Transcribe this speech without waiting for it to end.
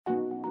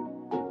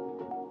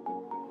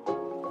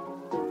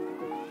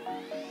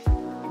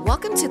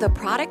Welcome to the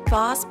Product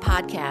Boss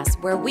Podcast,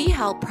 where we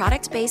help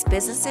product-based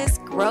businesses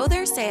grow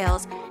their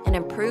sales and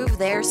improve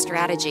their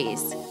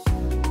strategies.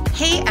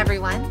 Hey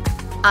everyone,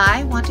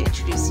 I want to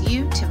introduce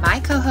you to my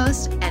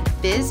co-host and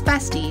biz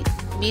bestie,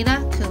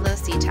 Mina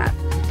Kunlo-Sitep,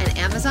 an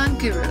Amazon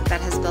guru that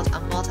has built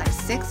a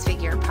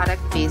multi-six-figure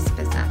product-based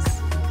business.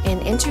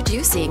 And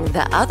introducing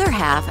the other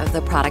half of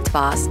the Product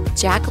Boss,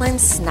 Jacqueline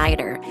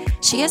Snyder.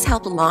 She has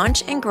helped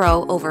launch and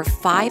grow over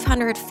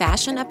 500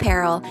 fashion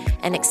apparel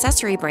and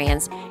accessory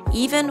brands,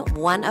 even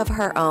one of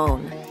her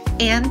own.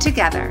 And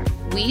together,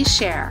 we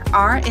share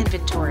our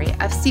inventory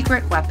of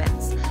secret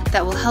weapons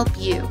that will help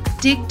you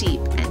dig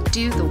deep and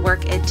do the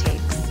work it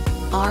takes.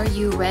 Are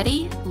you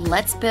ready?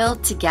 Let's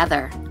build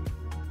together.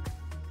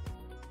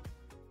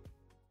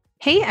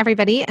 Hey,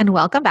 everybody, and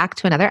welcome back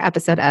to another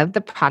episode of the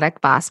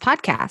Product Boss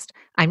Podcast.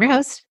 I'm your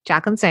host,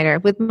 Jacqueline Snyder,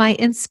 with my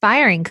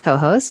inspiring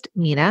co-host,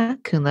 Mina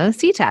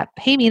Kunlo-Sitep.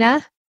 Hey,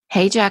 Mina.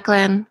 Hey,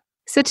 Jacqueline.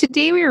 So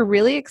today we are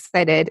really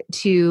excited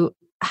to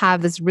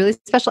have this really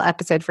special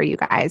episode for you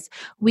guys.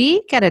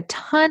 We get a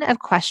ton of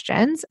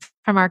questions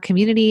from our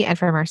community and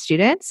from our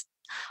students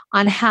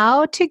on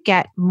how to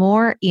get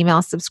more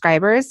email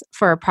subscribers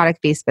for a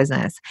product-based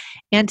business.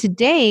 And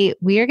today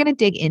we are going to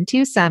dig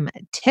into some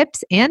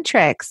tips and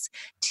tricks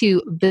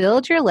to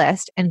build your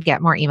list and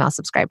get more email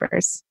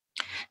subscribers.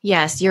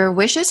 Yes, your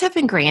wishes have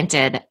been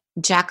granted.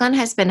 Jacqueline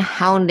has been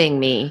hounding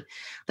me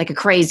like a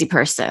crazy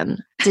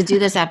person to do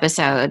this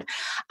episode.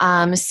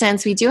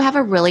 Since we do have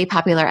a really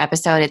popular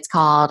episode, it's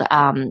called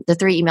The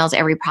 3 Emails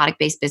Every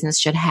Product-Based Business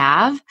Should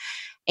Have.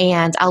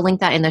 And I'll link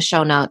that in the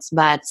show notes.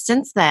 But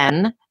since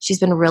then, she's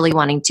been really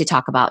wanting to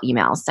talk about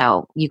email.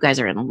 So you guys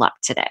are in luck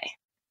today.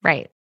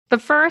 Right.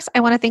 But first,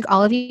 I want to thank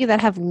all of you that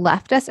have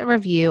left us a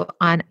review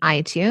on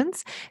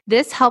iTunes.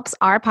 This helps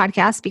our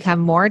podcast become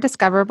more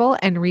discoverable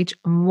and reach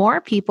more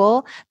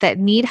people that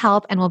need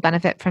help and will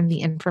benefit from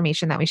the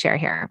information that we share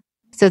here.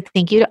 So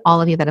thank you to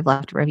all of you that have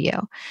left a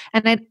review.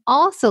 And I'd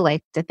also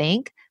like to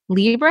thank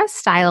Libra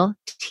Style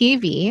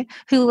TV,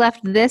 who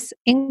left this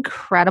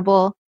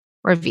incredible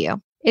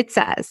review. It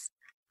says,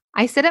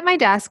 I sit at my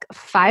desk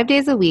 5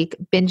 days a week,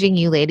 binging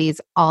you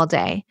ladies all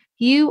day.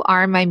 You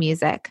are my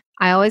music.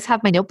 I always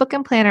have my notebook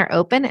and planner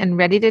open and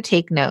ready to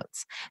take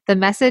notes. The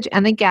message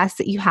and the guests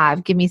that you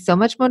have give me so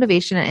much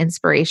motivation and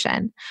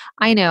inspiration.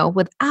 I know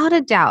without a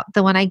doubt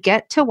that when I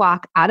get to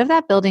walk out of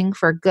that building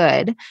for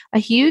good, a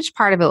huge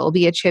part of it will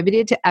be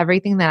attributed to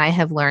everything that I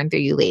have learned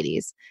through you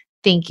ladies.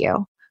 Thank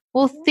you.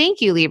 Well,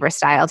 thank you, Libra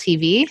Style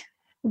TV.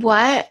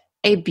 What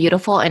a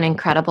beautiful and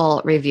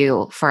incredible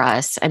review for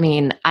us. I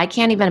mean, I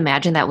can't even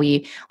imagine that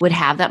we would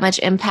have that much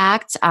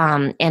impact.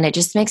 And it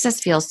just makes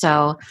us feel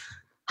so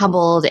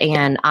humbled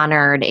and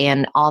honored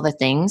and all the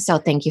things. So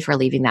thank you for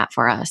leaving that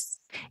for us.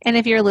 And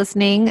if you're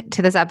listening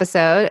to this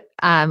episode,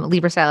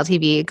 Libra Style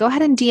TV, go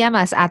ahead and DM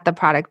us at The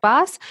Product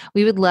Boss.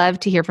 We would love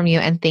to hear from you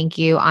and thank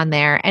you on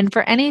there. And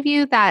for any of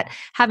you that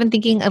have been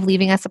thinking of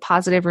leaving us a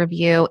positive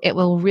review, it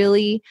will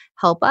really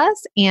help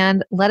us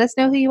and let us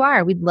know who you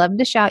are. We'd love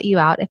to shout you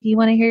out if you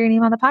want to hear your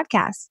name on the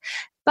podcast.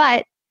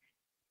 But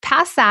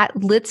past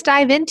that, let's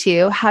dive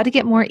into how to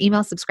get more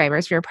email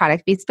subscribers for your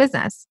product-based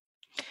business.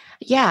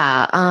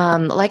 Yeah.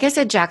 Like I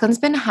said, Jacqueline's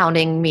been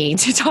hounding me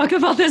to talk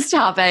about this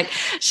topic.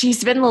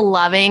 She's been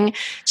loving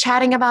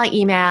chatting about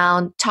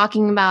email,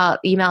 talking about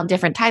email,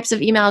 different types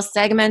of emails,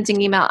 segmenting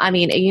email. I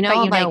mean,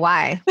 know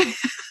why? Do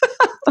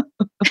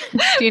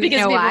you because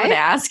know people why? have been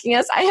asking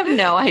us. I have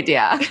no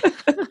idea.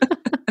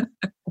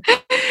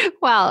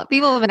 Well,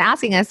 people have been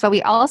asking us, but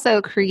we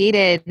also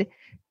created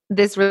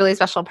this really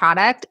special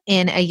product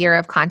in a year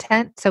of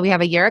content. So we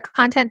have a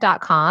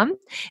yearofcontent.com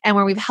and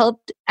where we've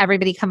helped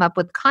everybody come up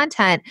with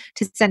content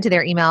to send to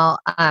their email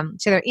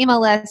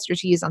list or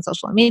to use on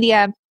social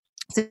media.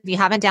 So if you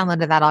haven't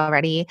downloaded that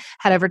already,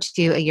 head over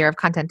to a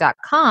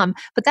yearofcontent.com.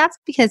 But that's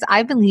because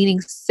I've been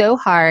leaning so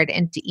hard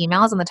into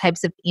emails and the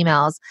types of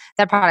emails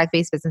that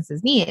product-based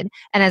businesses need.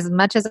 And as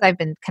much as I've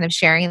been kind of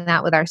sharing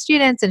that with our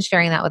students and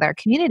sharing that with our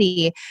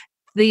community,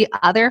 the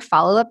other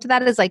follow-up to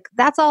that is like,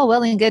 that's all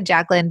well and good,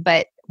 Jacqueline,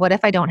 but what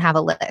if I don't have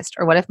a list?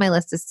 Or what if my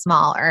list is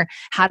small? Or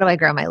how do I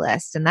grow my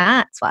list? And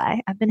that's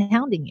why I've been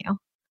hounding you.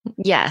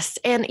 Yes.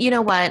 And you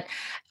know what?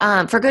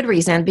 For good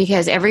reason,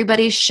 because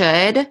everybody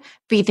should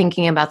be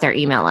thinking about their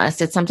email list.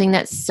 It's something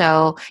that's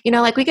so,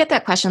 like we get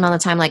that question all the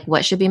time, like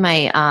what should be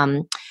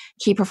my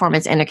key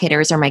performance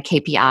indicators or my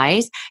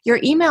KPIs? Your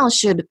email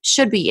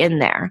should be in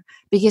there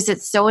because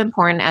it's so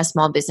important as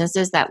small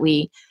businesses that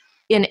we,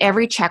 in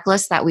every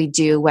checklist that we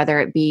do,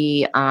 whether it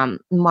be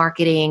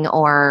marketing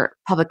or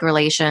public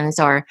relations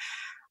or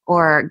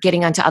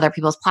getting onto other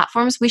people's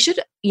platforms, we should,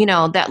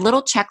 that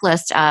little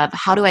checklist of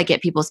how do I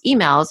get people's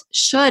emails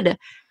should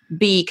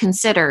be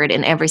considered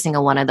in every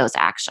single one of those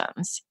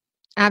actions.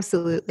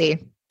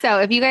 Absolutely. So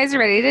if you guys are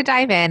ready to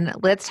dive in,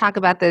 let's talk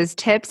about those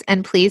tips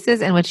and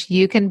places in which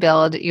you can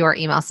build your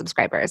email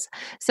subscribers.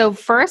 So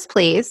first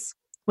place,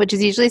 which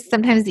is usually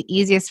sometimes the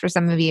easiest for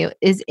some of you,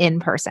 is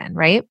in person,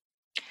 right?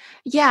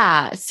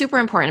 Yeah, super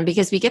important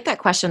because we get that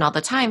question all the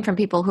time from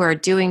people who are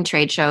doing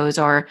trade shows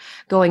or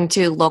going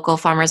to local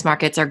farmers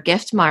markets or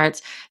gift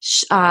marts.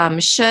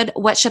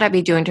 What should I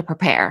be doing to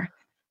prepare?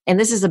 And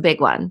this is a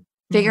big one.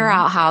 Figure Mhm.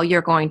 out how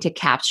you're going to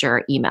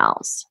capture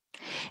emails.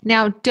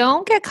 Now,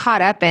 don't get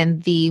caught up in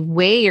the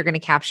way you're going to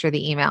capture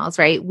the emails,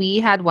 right? We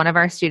had one of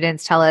our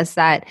students tell us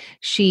that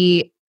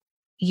she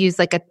used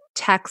like a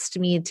text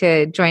me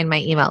to join my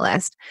email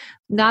list.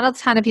 Not a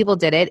ton of people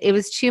did it. It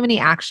was too many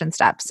action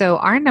steps. So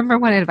our number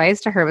one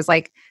advice to her was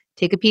like,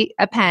 take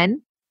a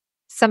pen,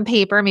 some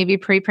paper, maybe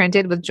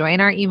pre-printed with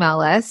join our email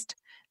list,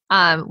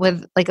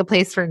 with like a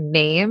place for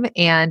name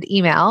and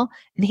email,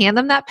 and hand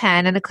them that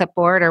pen and a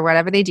clipboard or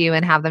whatever they do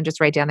and have them just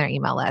write down their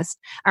email list,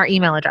 our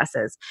email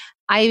addresses.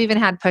 I've even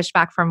had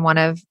pushback from one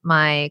of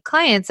my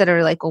clients that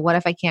are like, well, what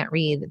if I can't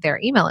read their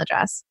email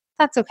address?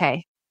 That's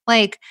okay.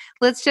 Like,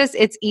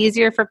 it's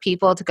easier for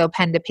people to go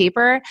pen to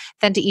paper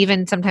than to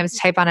even sometimes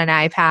type on an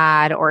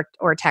iPad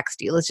or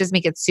text you. Let's just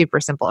make it super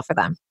simple for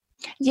them.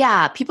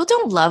 Yeah, people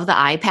don't love the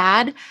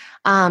iPad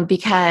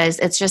because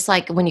it's just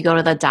like when you go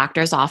to the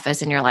doctor's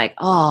office and you're like,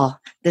 oh,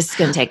 this is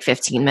going to take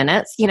 15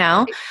 minutes, you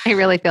know? I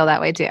really feel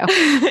that way too.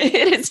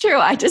 It is true.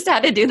 I just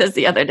had to do this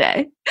the other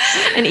day.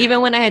 And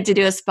even when I had to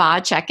do a spa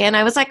check-in,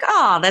 I was like,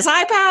 oh, this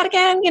iPad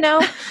again, you know?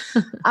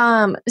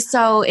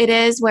 So it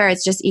is where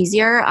it's just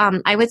easier.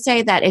 I would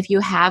say that if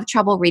you have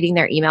trouble reading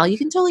their email, you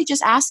can totally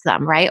just ask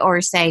them, right? Or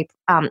say,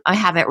 I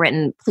have it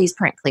written, please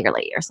print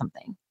clearly or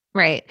something.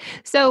 Right.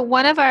 So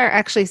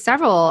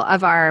several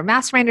of our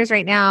masterminders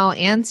right now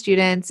and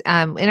students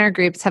in our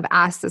groups have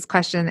asked this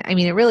question. I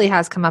mean, it really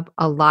has come up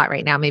a lot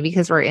right now, maybe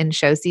because we're in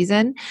show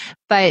season,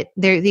 but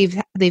they've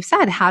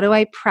said, how do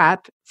I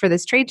prep for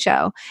this trade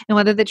show? And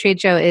whether the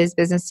trade show is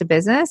business to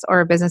business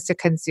or business to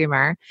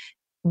consumer,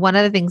 one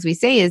of the things we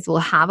say is we'll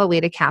have a way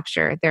to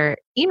capture their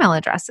email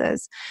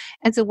addresses.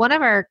 And so one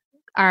of our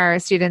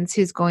students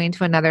who's going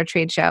to another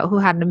trade show, who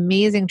had an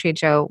amazing trade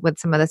show with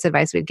some of this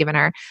advice we'd given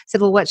her, said,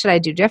 well, what should I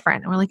do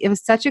different? And we're like, it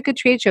was such a good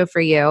trade show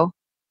for you.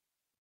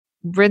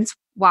 Rinse,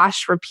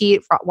 wash,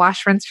 repeat,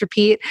 wash, rinse,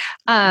 repeat.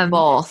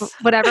 Both.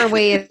 Whatever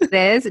way it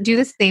is, do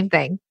the same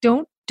thing.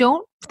 Don't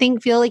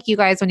feel like you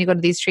guys, when you go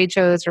to these trade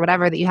shows or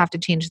whatever, that you have to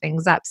change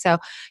things up. So,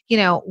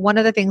 one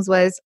of the things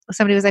was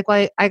somebody was like,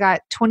 well, I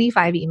got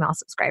 25 email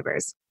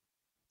subscribers.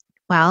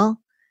 Well,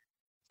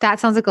 that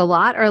sounds like a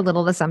lot or a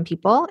little to some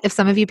people. If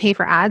some of you pay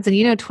for ads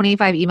and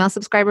 25 email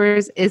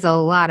subscribers is a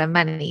lot of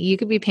money. You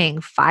could be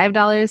paying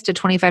 $5 to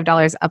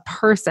 $25 a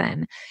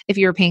person if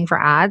you're paying for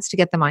ads to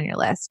get them on your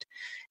list.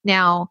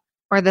 Now,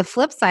 or the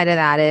flip side of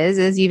that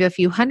is you have a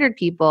few hundred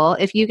people.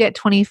 If you get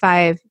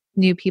 25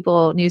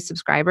 new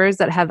subscribers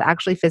that have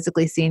actually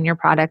physically seen your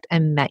product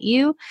and met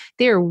you,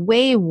 they're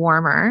way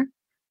warmer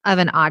of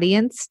an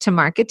audience to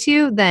market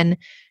to than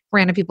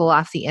random people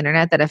off the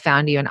internet that have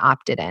found you and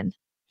opted in.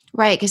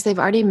 Right, because they've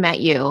already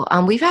met you.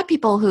 We've had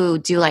people who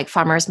do like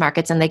farmers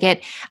markets, and they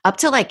get up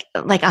to like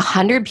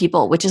 100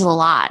 people, which is a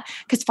lot.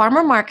 Because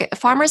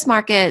farmers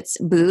markets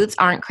booths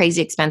aren't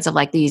crazy expensive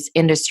like these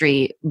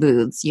industry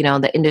booths.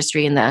 The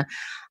industry and the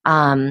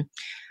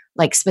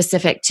like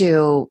specific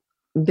to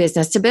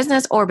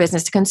business or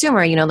business to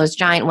consumer. Those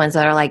giant ones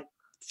that are like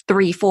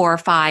 $3,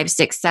 $4, $5,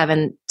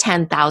 $6,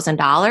 $7,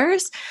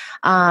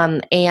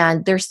 $10,000,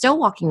 and they're still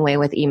walking away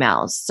with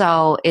emails.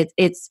 So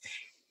it's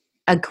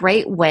a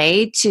great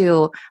way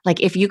to,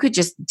 like, if you could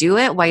just do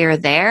it while you're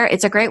there,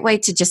 it's a great way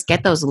to just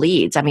get those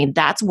leads. I mean,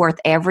 that's worth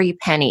every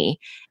penny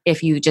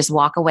if you just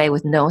walk away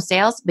with no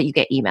sales, but you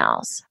get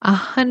emails.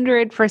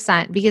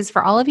 100%. Because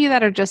for all of you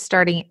that are just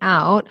starting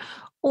out,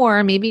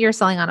 or maybe you're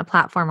selling on a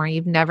platform where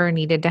you've never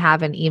needed to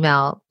have an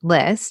email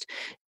list,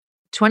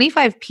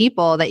 25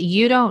 people that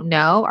you don't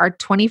know are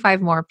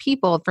 25 more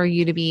people for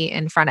you to be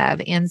in front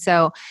of. And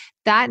so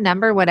that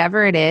number,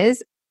 whatever it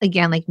is,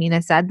 again, like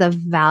Mina said, the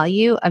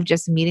value of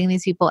just meeting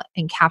these people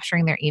and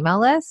capturing their email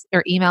list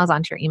or emails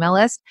onto your email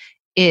list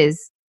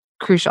is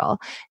crucial.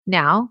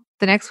 Now,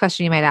 the next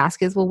question you might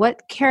ask is, well,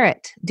 what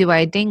carrot do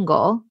I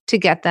dangle to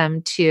get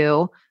them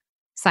to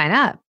sign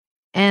up?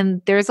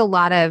 And there's a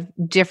lot of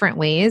different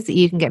ways that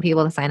you can get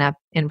people to sign up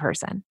in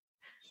person.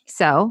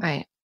 So,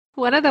 Right.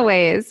 One of the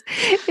ways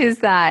is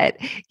that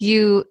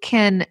you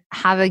can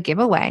have a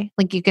giveaway.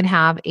 Like you can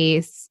have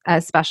a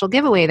special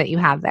giveaway that you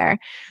have there.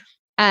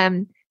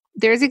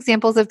 There's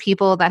examples of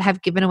people that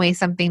have given away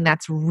something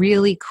that's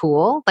really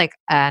cool, like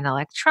an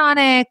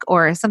electronic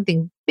or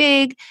something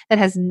big that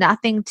has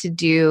nothing to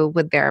do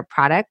with their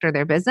product or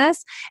their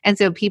business. And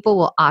so people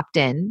will opt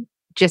in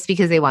just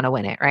because they want to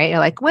win it, right? You're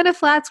like, win a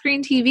flat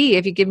screen TV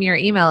if you give me your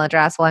email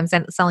address while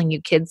I'm selling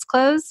you kids'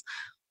 clothes.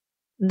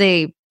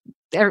 They're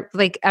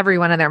like every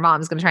one of their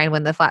moms going to try and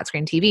win the flat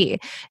screen TV.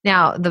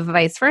 Now, the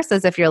vice versa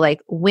is if you're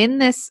like, win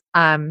this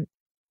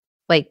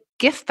like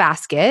gift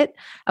basket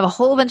of a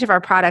whole bunch of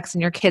our products in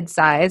your kid's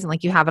size, and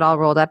like you have it all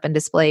rolled up and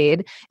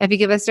displayed. If you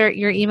give us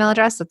your email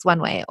address, that's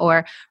one way.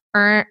 Or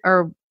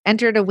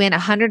enter to win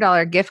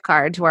 $100 gift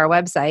card to our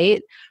website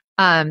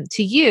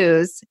to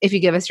use if you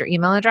give us your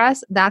email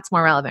address. That's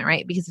more relevant,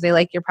 right? Because if they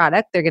like your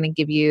product, they're going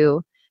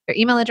their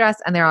email address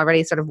and they're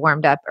already sort of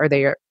warmed up or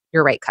they're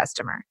your right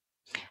customer.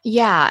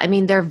 Yeah. I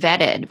mean, they're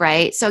vetted,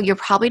 right? So you're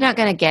probably not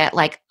going to get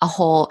like a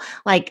whole,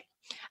 like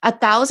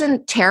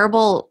 1,000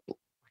 terrible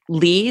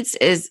leads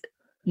is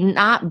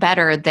not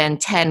better than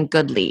 10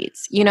 good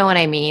leads. You know what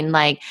I mean?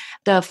 Like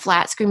the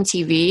flat screen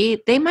TV,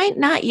 they might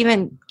not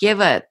even give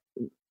a,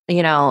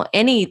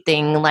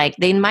 anything, like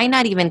they might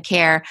not even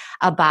care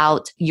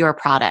about your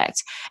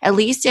product. At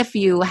least if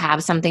you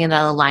have something that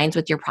aligns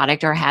with your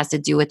product or has to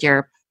do with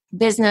your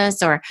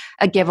business or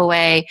a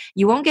giveaway,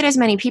 you won't get as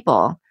many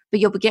people, but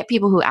you'll get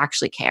people who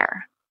actually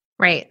care.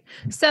 Right.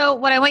 So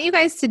what I want you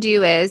guys to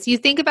do is you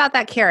think about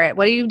that carrot.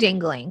 What are you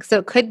dangling? So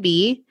it could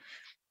be,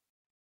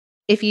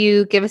 if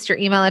you give us your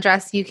email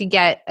address, you can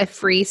get a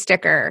free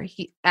sticker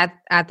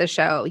at the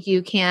show.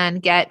 You can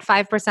get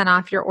 5%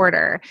 off your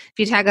order. If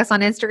you tag us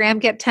on Instagram,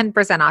 get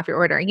 10% off your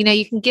order.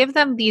 You can give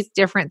them these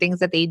different things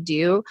that they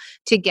do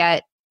to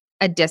get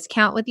a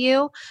discount with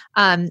you,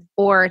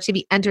 or to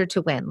be entered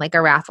to win, like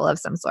a raffle of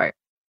some sort.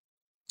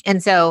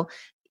 And so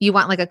you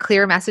want like a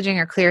clear messaging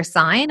or clear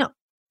sign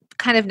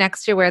kind of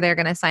next to where they're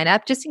going to sign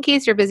up, just in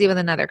case you're busy with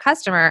another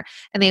customer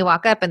and they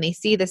walk up and they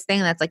see this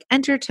thing that's like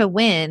enter to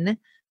win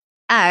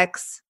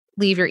X,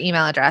 leave your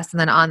email address, and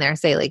then on there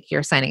say like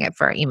you're signing up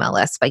for our email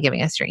list by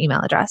giving us your email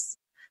address.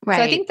 Right.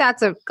 So I think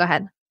go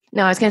ahead.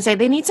 No, I was going to say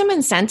they need some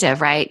incentive,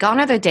 right? Gone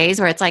are the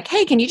days where it's like,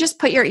 hey, can you just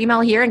put your email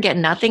here and get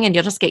nothing and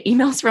you'll just get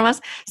emails from us?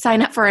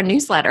 Sign up for a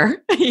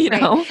newsletter,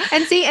 know?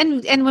 And see,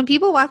 and when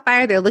people walk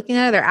by or they're looking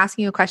at it, they're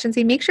asking you a question,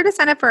 say, make sure to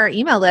sign up for our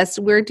email list.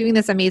 We're doing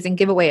this amazing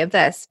giveaway of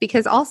this,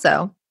 because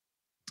also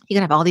you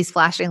can have all these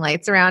flashing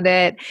lights around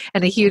it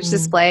and a huge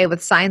display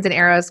with signs and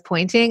arrows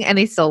pointing, and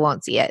they still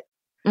won't see it.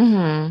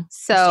 Mm-hmm.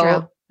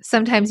 So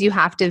sometimes you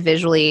have to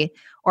visually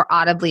or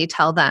audibly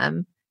tell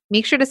them,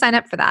 make sure to sign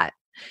up for that.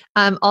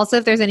 Also,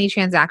 if there's any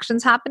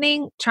transactions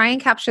happening, try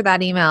and capture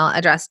that email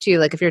address too.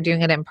 Like if you're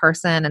doing it in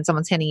person and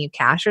someone's handing you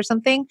cash or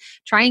something,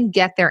 try and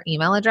get their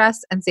email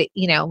address and say,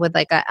 with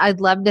like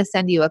I'd love to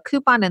send you a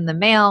coupon in the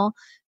mail,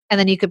 and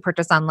then you could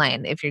purchase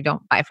online if you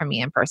don't buy from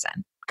me in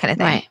person, kind of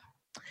thing. Right.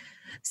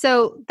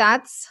 So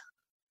that's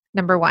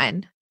number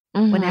one.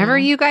 Mm-hmm. Whenever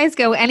you guys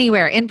go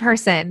anywhere in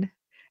person,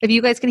 if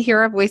you guys can hear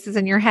our voices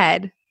in your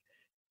head,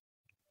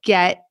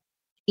 get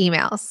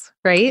emails,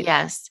 right?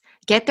 Yes.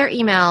 Get their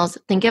emails.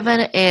 Think of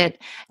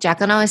it.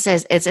 Jacqueline always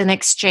says it's an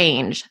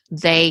exchange.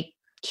 They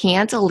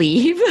can't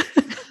leave.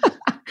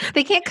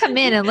 They can't come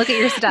in and look at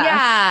your stuff.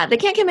 Yeah. They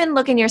can't come in and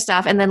look in your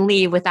stuff and then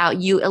leave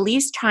without you at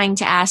least trying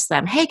to ask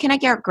them, hey, can I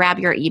grab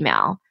your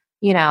email?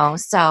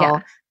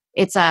 So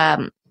it's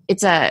a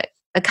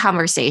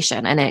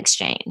conversation and an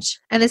exchange.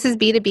 And this is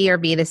B2B or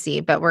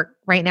B2C, but we're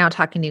right now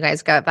talking to you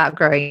guys about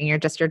growing your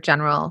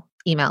general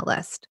email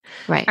list.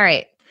 Right. All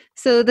right.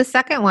 So the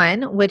second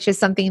one, which is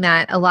something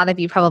that a lot of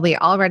you probably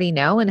already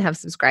know and have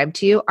subscribed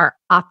to, are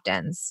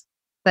opt-ins.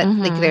 But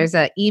like there's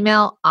an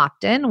email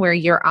opt-in where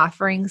you're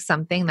offering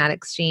something, that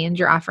exchange,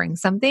 you're offering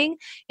something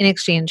in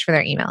exchange for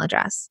their email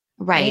address.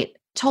 Right.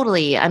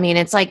 Totally. I mean,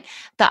 it's like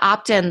the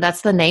opt-in,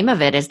 that's the name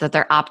of it, is that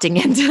they're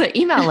opting into the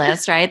email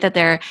list, right? That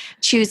they're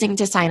choosing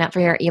to sign up for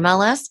your email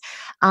list.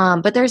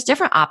 But there's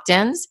different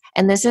opt-ins,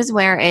 and this is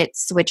where it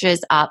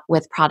switches up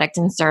with product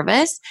and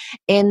service,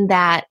 in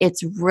that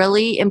it's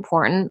really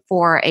important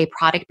for a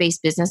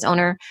product-based business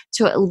owner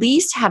to at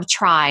least have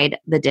tried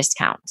the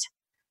discount,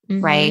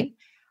 right?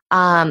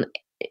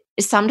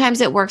 Sometimes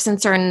it works in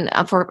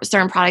for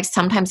certain products,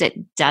 sometimes it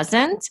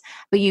doesn't,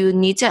 but you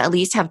need to at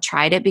least have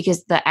tried it,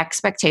 because the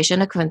expectation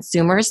of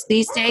consumers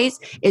these days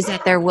is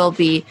that there will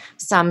be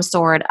some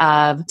sort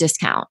of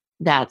discount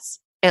that's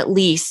at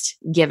least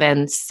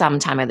given some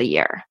time of the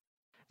year.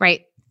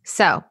 Right.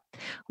 So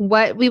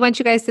what we want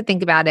you guys to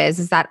think about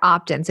is that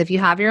opt-in. So if you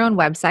have your own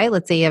website,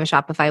 let's say you have a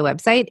Shopify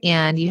website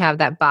and you have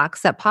that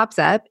box that pops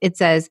up, it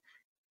says,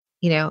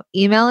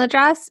 email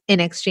address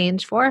in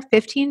exchange for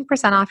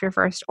 15% off your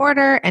first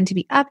order, and to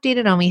be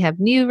updated when we have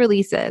new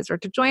releases, or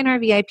to join our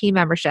VIP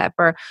membership,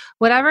 or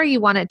whatever you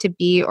want it to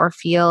be or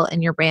feel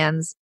in your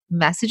brand's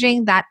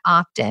messaging. That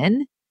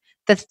opt-in,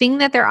 the thing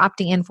that they're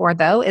opting in for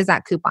though, is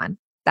that coupon,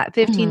 that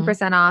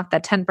 15% off,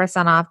 that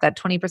 10% off, that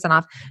 20%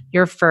 off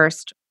your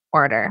first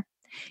order.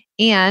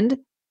 And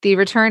the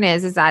return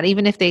is that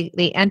even if they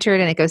enter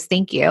it and it goes,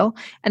 thank you.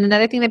 And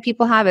another thing that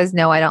people have is,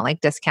 no, I don't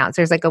like discounts.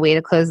 There's like a way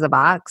to close the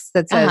box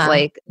that says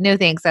like, no,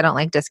 thanks, I don't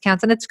like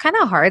discounts. And it's kind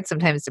of hard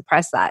sometimes to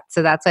press that.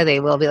 So that's why they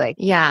will be like,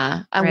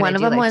 yeah. One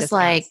of them was discounts.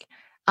 Like,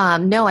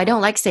 no, I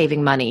don't like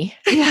saving money.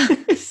 Yeah.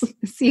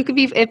 So you could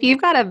be, if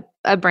you've got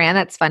a brand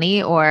that's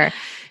funny,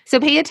 so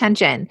pay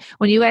attention.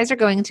 When you guys are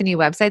going into new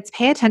websites,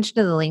 pay attention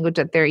to the language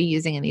that they're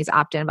using in these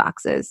opt-in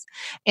boxes.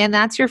 And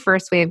that's your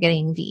first way of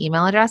getting the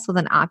email address, with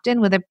an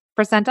opt-in with a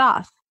 %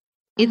 off.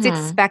 It's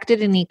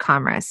expected in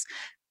e-commerce.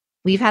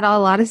 We've had a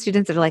lot of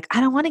students that are like,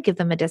 I don't want to give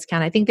them a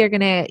discount. I think they're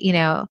going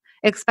to,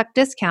 expect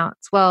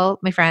discounts. Well,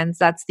 my friends,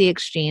 that's the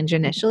exchange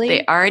initially.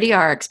 They already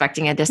are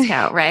expecting a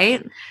discount,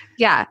 right?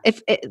 Yeah.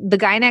 If the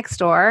guy next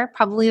door,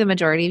 probably the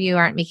majority of you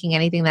aren't making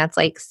anything that's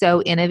like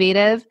so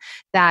innovative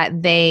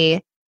that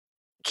they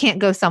can't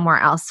go somewhere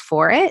else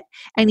for it.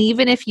 And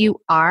even if you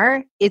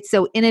are, it's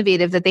so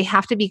innovative that they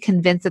have to be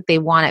convinced that they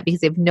want it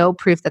because they have no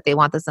proof that they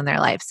want this in their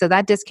life. So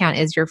that discount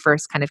is your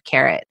first kind of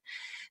carrot.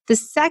 The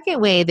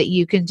second way that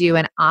you can do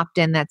an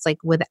opt-in that's like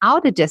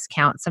without a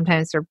discount,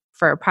 sometimes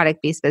for a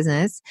product-based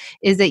business,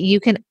 is that you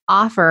can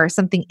offer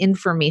something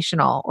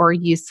informational or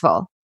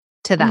useful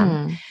to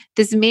them.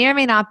 This may or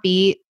may not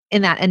be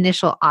in that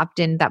initial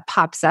opt-in that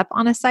pops up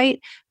on a site,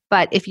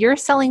 but if you're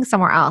selling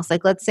somewhere else,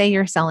 like let's say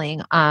you're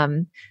selling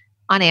on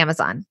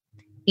Amazon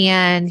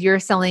and you're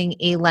selling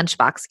a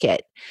lunchbox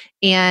kit,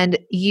 and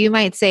you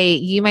might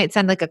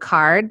send like a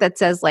card that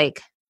says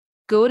like,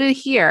 go to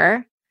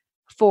here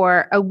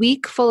for a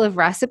week full of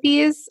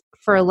recipes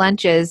for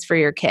lunches for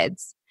your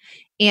kids.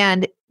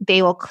 And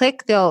they will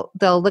click, they'll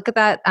look at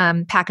that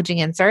packaging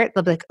insert.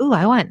 They'll be like, "Ooh,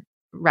 I want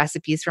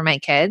recipes for my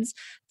kids."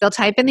 They'll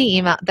type in the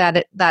email,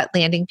 that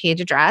landing page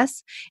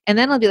address, and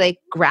then it'll be like,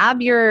 grab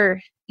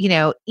your,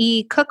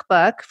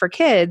 e-cookbook for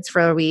kids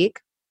for a week,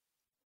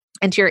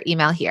 enter your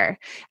email here.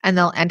 And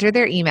they'll enter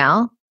their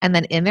email, and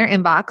then in their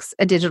inbox,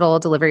 a digital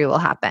delivery will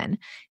happen.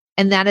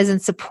 And that is in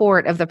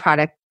support of the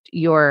product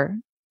you're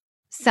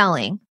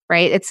selling,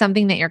 right? It's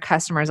something that your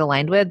customers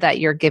aligned with, that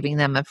you're giving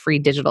them a free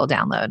digital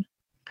download.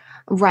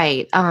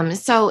 Right.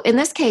 So in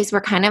this case,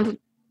 we're kind of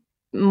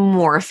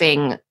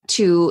morphing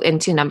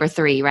into number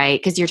 3, right?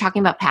 Because you're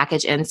talking about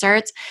package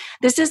inserts.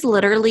 This is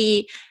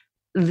literally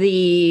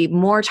the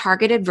more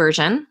targeted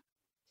version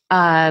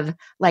of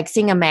like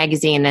seeing a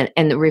magazine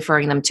and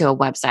referring them to a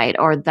website,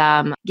 or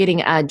them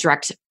getting a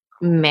direct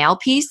mail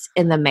piece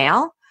in the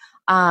mail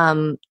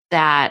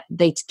that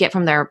they get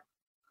from their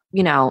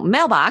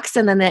mailbox,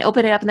 and then they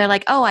open it up and they're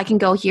like, "Oh, I can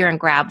go here and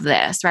grab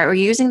this," right? We're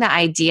using the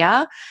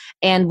idea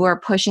and we're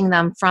pushing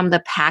them from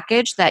the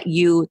package that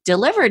you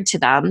delivered to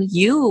them.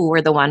 You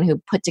were the one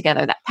who put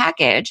together that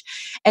package.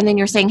 And then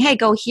you're saying, "Hey,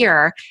 go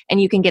here and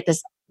you can get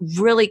this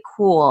really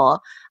cool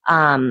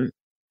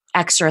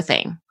extra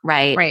thing,"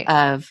 right?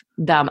 Of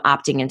them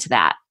opting into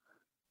that.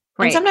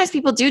 Right. And sometimes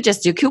people do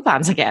just do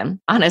coupons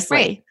again, honestly.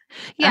 Right.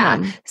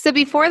 Yeah. So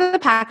before the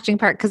packaging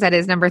part, because that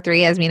is number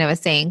 3, as Mina was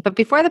saying, but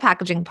before the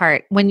packaging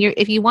part,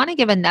 if you want to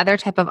give another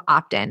type of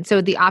opt-in,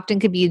 so the opt-in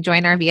could be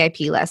join our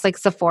VIP list, like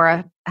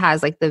Sephora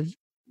has like the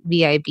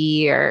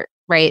VIB, or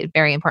right,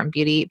 very important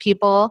beauty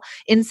people,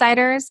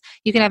 insiders.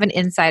 You can have an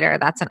insider,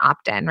 that's an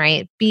opt-in,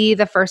 right? Be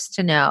the first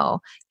to know,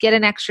 get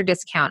an extra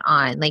discount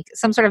on, like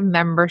some sort of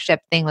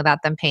membership thing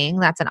without them paying,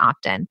 that's an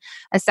opt-in.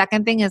 A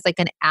second thing is like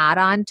an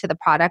add-on to the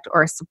product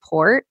or a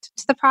support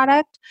to the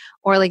product,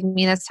 or like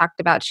Mina's talked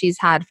about, she's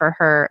had for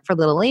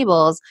Little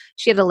Labels,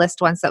 she had a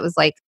list once that was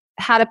like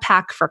how to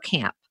pack for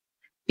camp,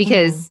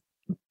 because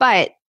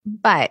but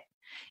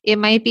it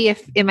might be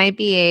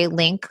a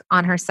link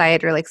on her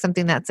site, or like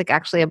something that's like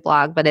actually a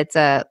blog, but it's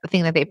a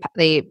thing that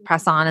they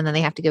press on and then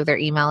they have to give their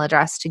email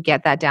address to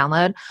get that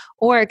download.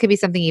 Or it could be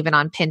something even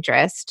on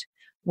Pinterest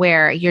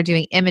where you're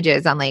doing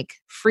images on like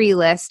free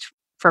list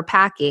for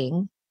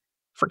packing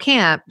for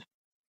camp,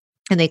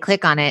 and they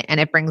click on it and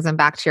it brings them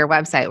back to your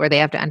website where they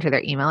have to enter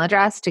their email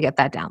address to get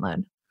that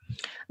download.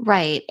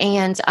 Right.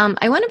 And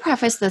I want to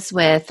preface this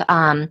with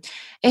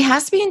it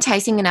has to be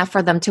enticing enough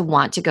for them to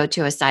want to go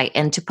to a site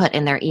and to put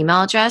in their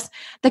email address.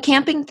 The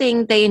camping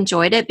thing, they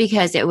enjoyed it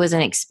because it was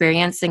an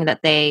experience thing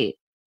that they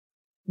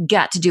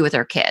got to do with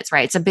their kids,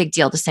 right? It's a big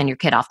deal to send your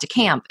kid off to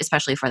camp,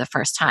 especially for the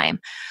first time.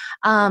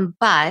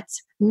 But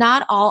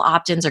not all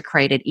opt-ins are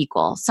created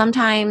equal.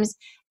 Sometimes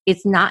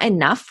it's not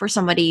enough for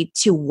somebody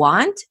to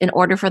want in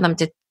order for them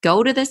to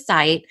go to the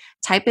site,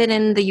 type it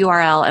in the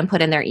URL, and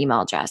put in their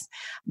email address.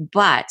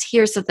 But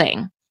here's the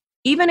thing.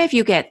 Even if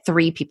you get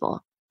 3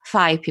 people,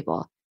 5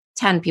 people,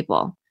 10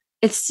 people,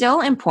 it's still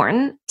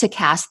important to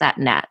cast that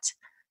net,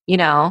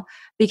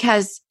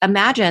 because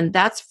imagine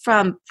that's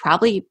from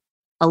probably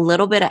a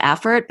little bit of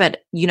effort, but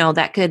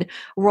that could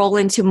roll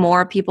into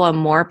more people and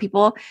more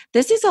people.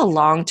 This is a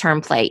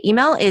long-term play.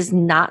 Email is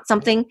not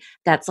something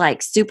that's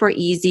like super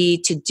easy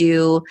to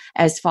do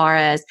as far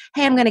as,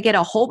 hey, I'm going to get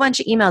a whole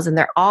bunch of emails and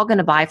they're all going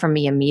to buy from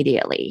me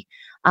immediately.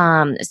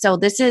 So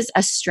this is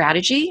a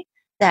strategy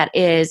that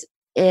is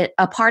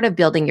a part of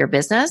building your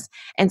business.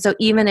 And so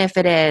even if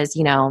it is,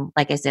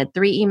 like I said,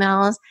 3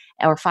 emails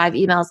or 5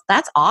 emails,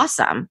 that's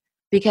awesome,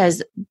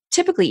 because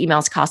typically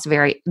emails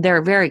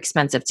they're very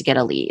expensive to get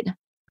a lead.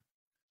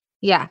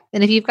 Yeah.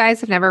 And if you guys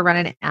have never run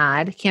an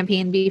ad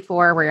campaign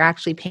before where you're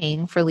actually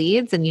paying for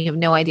leads and you have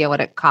no idea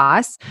what it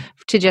costs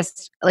to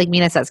just, like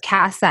Mina says,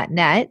 cast that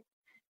net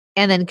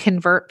and then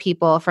convert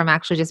people from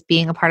actually just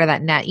being a part of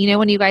that net.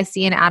 When you guys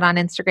see an ad on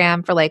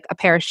Instagram for like a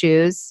pair of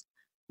shoes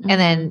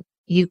and then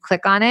you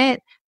click on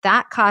it,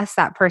 that costs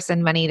that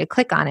person money to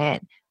click on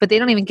it, but they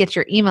don't even get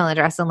your email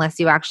address unless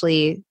you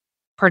actually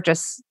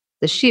purchase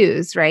the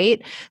shoes,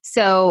 right?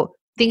 So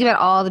think about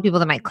all the people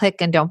that might click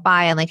and don't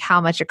buy, and like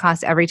how much it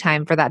costs every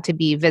time for that to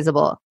be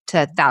visible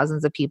to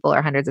thousands of people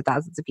or hundreds of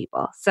thousands of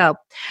people. So, all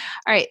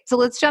right. So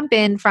let's jump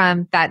in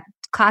from that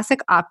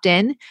classic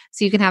opt-in.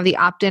 So you can have the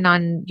opt-in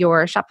on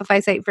your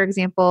Shopify site, for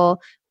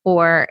example,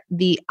 or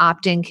the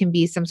opt-in can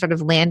be some sort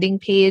of landing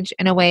page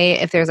in a way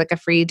if there's like a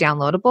free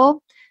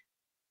downloadable.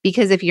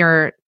 Because if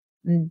you're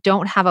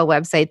don't have a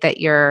website that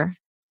you're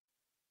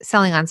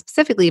selling on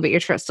specifically, but you're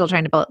still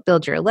trying to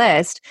build your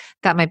list,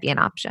 that might be an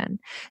option.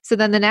 So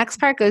then the next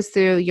part goes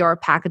through your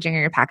packaging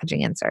or your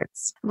packaging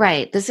inserts.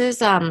 Right. This is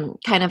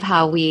kind of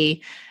how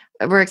we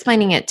were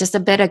explaining it just a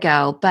bit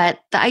ago, but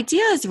the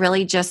idea is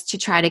really just to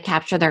try to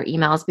capture their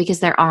emails because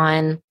they're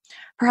on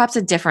perhaps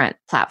a different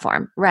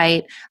platform,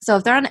 right? So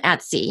if they're on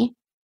Etsy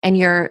and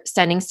you're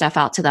sending stuff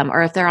out to them,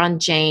 or if they're on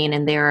Jane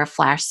and they're a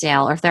flash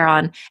sale, or if they're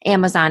on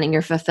Amazon and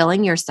you're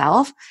fulfilling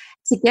yourself,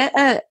 to get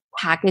a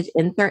package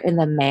insert in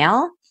the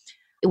mail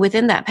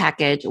within that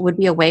package would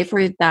be a way for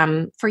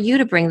you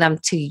to bring them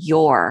to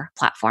your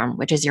platform,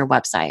 which is your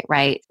website,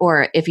 right?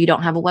 Or if you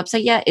don't have a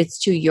website yet, it's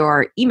to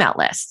your email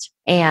list.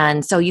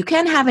 And so you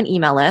can have an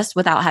email list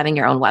without having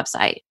your own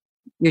website.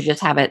 You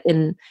just have it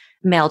in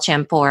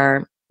MailChimp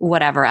or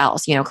whatever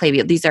else,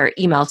 Klaviyo. These are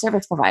email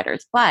service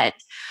providers. But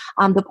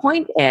the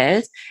point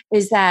is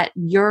that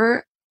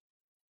you're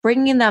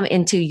bringing them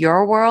into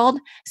your world,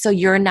 so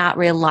you're not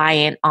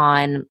reliant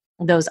on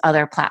those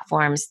other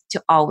platforms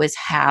to always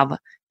have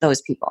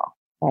those people,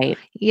 right?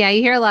 Yeah,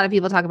 you hear a lot of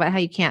people talk about how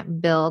you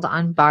can't build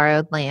on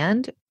borrowed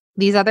land.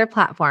 These other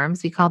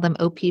platforms, we call them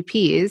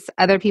OPPs,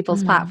 other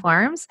people's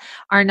platforms,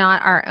 are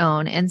not our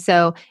own. And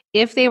so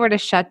if they were to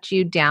shut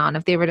you down,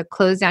 if they were to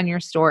close down your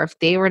store, if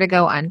they were to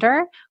go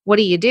under, what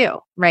do?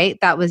 Right?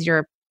 That was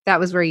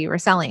where you were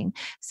selling.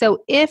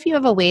 So if you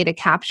have a way to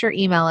capture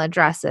email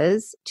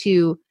addresses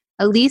to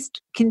at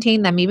least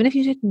contain them, even if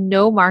you did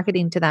no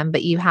marketing to them,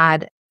 but you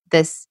had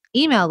this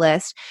email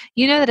list,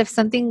 you know that if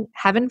something,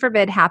 heaven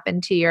forbid,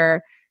 happened to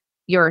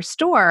your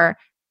store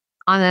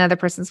on another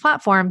person's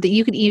platform, that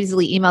you could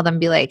easily email them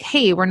and be like,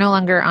 hey, we're no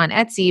longer on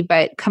Etsy,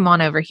 but come on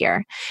over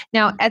here.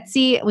 Now,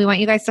 Etsy, we want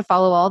you guys to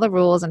follow all the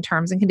rules and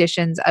terms and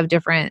conditions of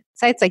different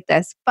sites like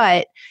this,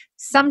 but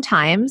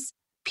sometimes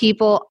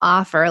people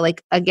offer,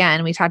 like,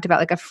 again, we talked about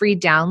like a free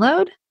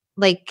download,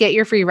 like get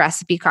your free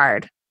recipe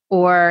card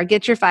or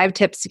get your 5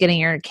 tips to getting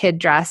your kid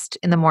dressed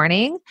in the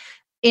morning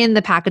in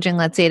the packaging,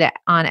 let's say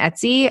on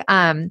Etsy,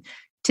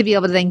 to be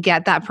able to then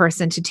get that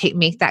person to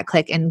make that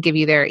click and give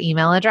you their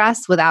email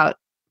address without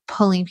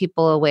pulling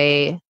people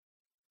away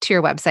to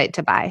your website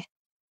to buy.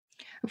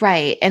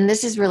 Right. And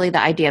this is really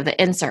the idea of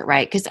the insert,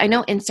 right? Because I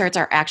know inserts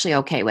are actually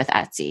okay with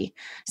Etsy.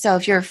 So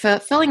if you're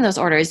fulfilling those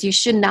orders, you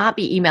should not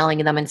be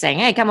emailing them and saying,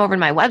 hey, come over to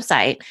my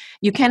website.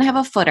 You can have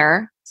a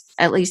footer,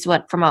 at least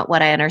from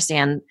what I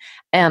understand,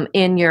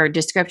 in your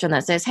description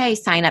that says, hey,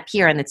 sign up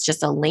here. And it's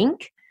just a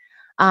link.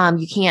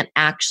 You can't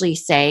actually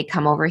say,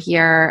 come over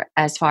here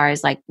as far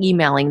as like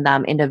emailing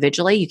them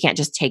individually. You can't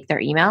just take their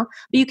email,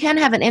 but you can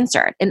have an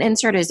insert. An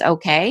insert is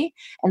okay.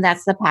 And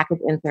that's the package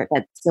insert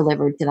that's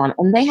delivered to them.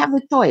 And they have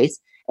the choice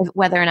of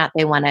whether or not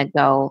they want to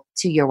go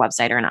to your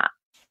website or not.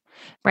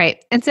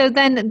 Right. And so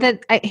then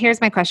here's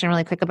my question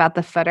really quick about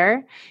the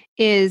footer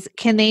is,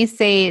 can they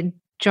say,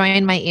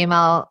 join my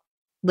email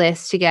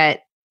list to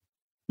get,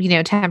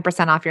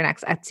 10% off your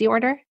next Etsy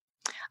order?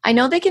 I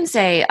know they can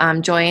say,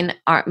 join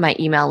my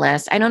email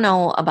list. I don't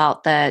know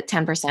about the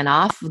 10%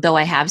 off, though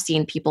I have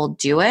seen people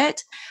do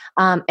it.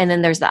 And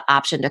then there's the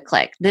option to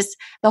click.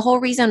 The whole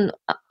reason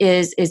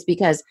is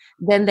because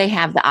then they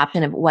have the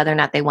option of whether or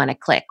not they want to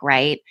click,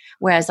 right?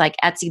 Whereas like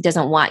Etsy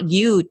doesn't want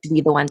you to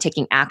be the one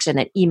taking action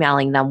and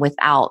emailing them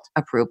without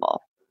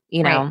approval,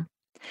 know? Right.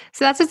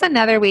 So that's just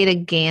another way to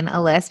gain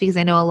a list, because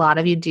I know a lot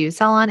of you do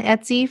sell on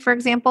Etsy, for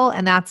example,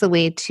 and that's a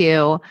way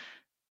to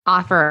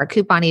offer a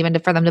coupon even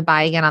for them to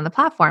buy again on the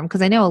platform.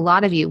 Because I know a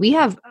lot of you, we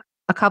have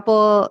a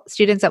couple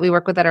students that we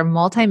work with that are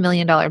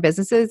multi-million-dollar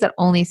businesses that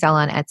only sell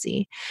on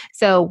Etsy.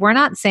 So we're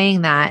not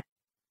saying that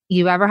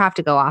you ever have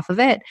to go off of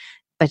it,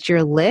 but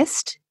your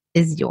list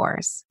is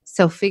yours.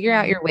 So figure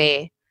out your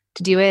way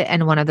to do it.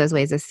 And one of those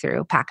ways is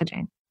through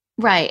packaging.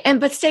 Right.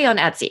 But stay on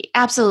Etsy.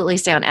 Absolutely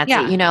stay on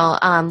Etsy.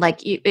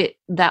 Yeah.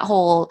 That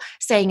whole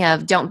saying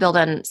of don't build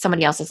on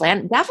somebody else's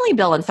land, definitely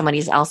build on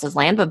somebody else's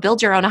land, but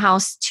build your own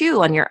house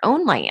too on your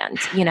own land,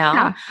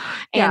 Yeah.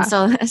 And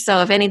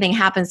so if anything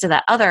happens to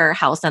that other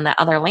house on that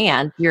other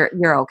land,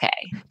 you're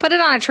okay. Put it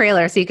on a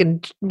trailer so you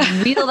can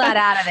wheel that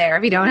out of there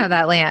if you don't have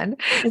that land.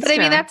 But I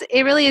mean,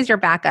 it really is your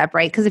backup,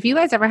 right? Because if you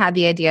guys ever had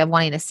the idea of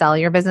wanting to sell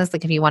your business,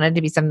 like if you wanted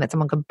to be something that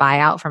someone could buy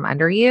out from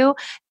under you,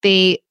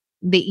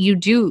 you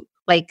do.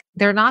 Like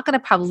they're not going to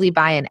probably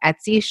buy an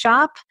Etsy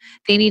shop.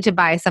 They need to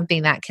buy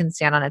something that can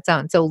stand on its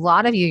own. So a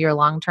lot of you, your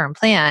long-term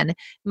plan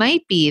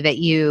might be that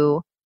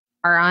you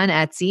are on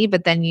Etsy,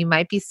 but then you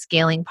might be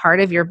scaling part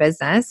of your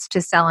business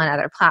to sell on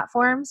other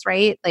platforms,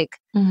 right? Like,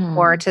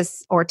 or to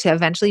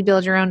eventually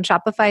build your own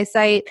Shopify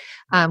site.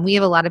 We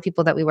have a lot of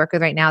people that we work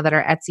with right now that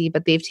are Etsy,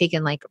 but they've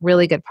taken like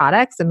really good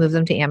products and moved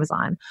them to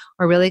Amazon,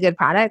 or really good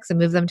products and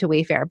moved them to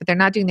Wayfair, but they're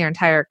not doing their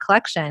entire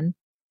collection,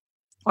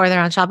 or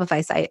they're on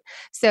Shopify site.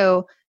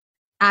 So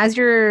as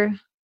you're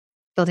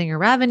building your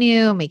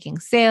revenue, making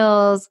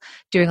sales,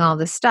 doing all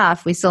this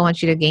stuff, we still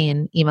want you to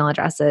gain email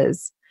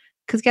addresses.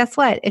 Because guess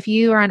what? If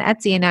you are on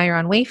Etsy and now you're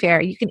on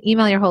Wayfair, you can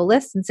email your whole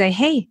list and say,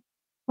 hey,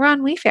 we're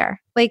on Wayfair.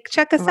 Like,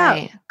 check us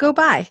out. Go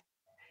buy.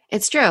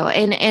 It's true.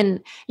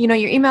 And your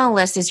email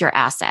list is your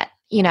asset.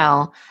 you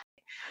know,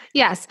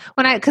 Yes.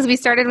 Because we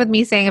started with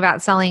me saying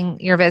about selling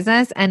your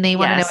business and they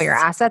want to know what your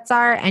yes, assets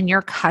are, and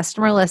your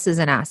customer list is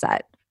an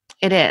asset.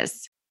 it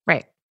is.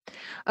 Right.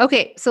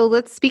 Okay.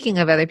 So speaking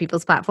of other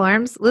people's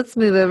platforms, let's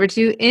move over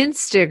to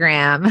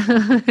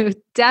Instagram.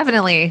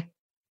 Definitely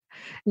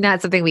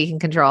not something we can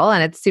control,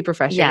 and it's super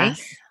frustrating.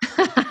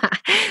 Yes.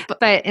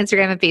 But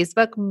Instagram and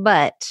Facebook,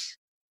 but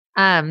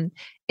um,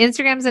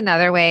 Instagram's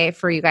another way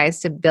for you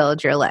guys to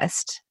build your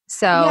list.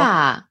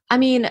 Yeah. I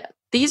mean,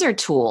 these are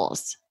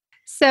tools.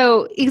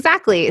 So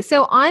exactly.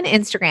 So on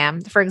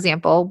Instagram, for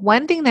example,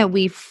 one thing that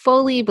we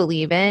fully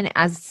believe in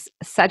as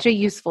such a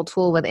useful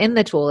tool within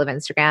the tool of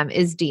Instagram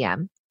is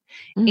DM.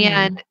 Mhm.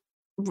 And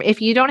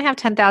if you don't have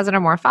 10,000 or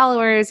more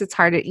followers, it's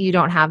hard. You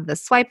don't have the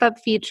swipe up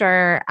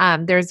feature.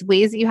 There's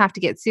ways that you have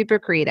to get super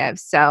creative.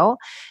 So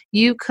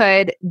you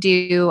could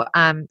do,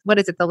 what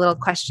is it? The little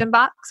question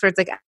box where it's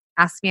like,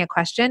 ask me a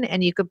question,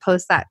 and you could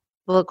post that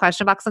little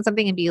question box on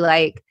something and be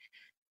like,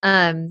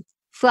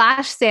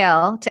 flash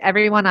sale to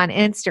everyone on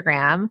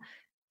Instagram.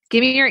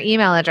 Give me your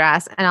email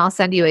address and I'll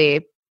send you a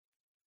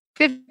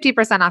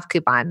 50% off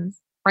coupon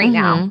right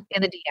now Mhm.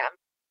 in the DM.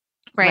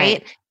 Right.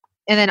 Right.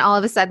 And then all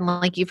of a sudden,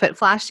 like you put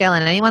flash sale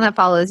and anyone that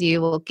follows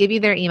you will give you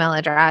their email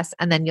address.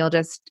 And then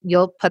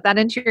you'll put that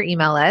into your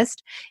email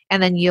list,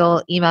 and then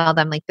you'll email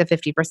them like the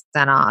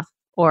 50% off,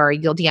 or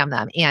you'll DM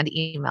them and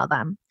email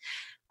them.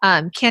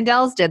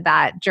 Candel's did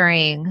that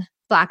during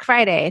Black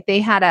Friday. They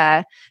had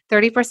a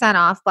 30%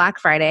 off Black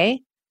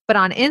Friday, but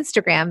on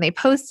Instagram, they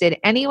posted,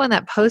 anyone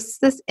that posts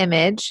this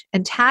image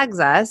and tags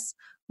us,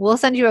 we'll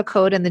send you a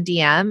code in the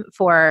DM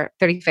for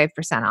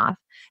 35% off.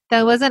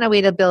 That wasn't a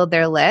way to build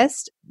their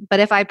list, but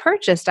if I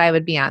purchased, I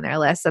would be on their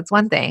list. That's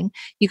one thing.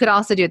 You could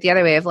also do it the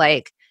other way of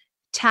like,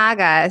 tag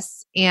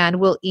us and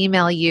we'll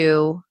email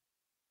you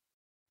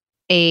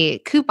a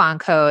coupon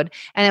code,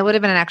 and it would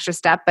have been an extra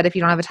step. But if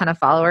you don't have a ton of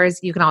followers,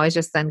 you can always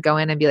just then go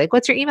in and be like,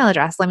 what's your email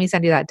address? Let me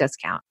send you that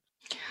discount.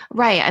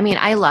 Right. I mean,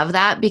 I love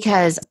that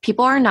because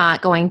people are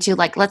not going to,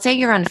 like, let's say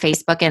you're on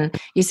Facebook and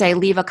you say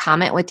leave a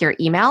comment with your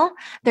email.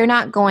 They're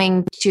not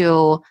going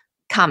to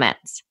comment.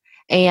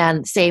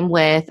 And same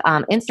with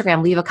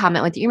Instagram, leave a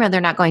comment with your email. They're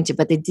not going to,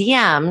 but the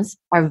DMs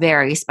are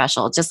very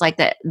special. Just like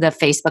the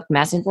Facebook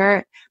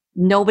Messenger,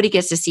 nobody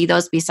gets to see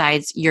those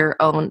besides your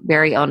own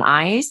very own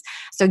eyes.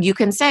 So you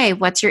can say,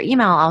 "What's your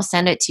email?" I'll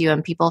send it to you,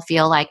 and people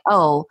feel like,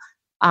 "Oh,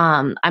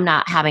 I'm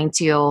not having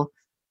to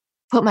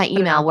put my Put it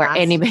email on where blast.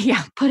 anybody,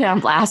 yeah, put it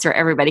on blast where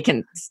everybody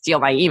can steal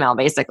my email,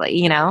 basically,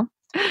 you know?"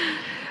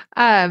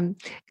 Um,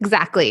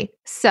 exactly.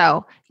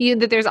 So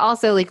there's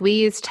also like we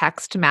use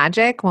text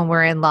magic when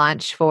we're in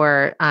launch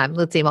for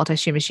let's say Multi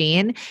Shoe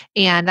Machine.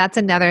 And that's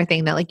another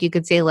thing that like you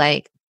could say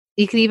like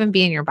you could even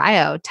be in your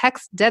bio,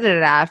 text da da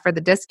da for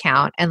the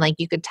discount, and like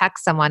you could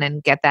text someone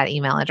and get that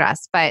email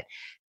address. But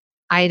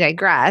I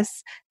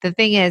digress. The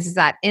thing is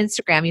that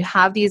Instagram, you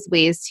have these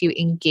ways to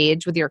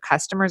engage with your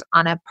customers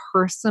on a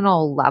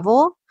personal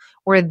level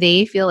where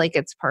they feel like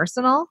it's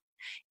personal,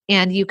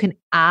 and you can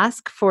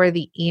ask for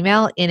the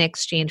email in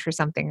exchange for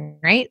something,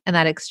 right? And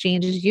that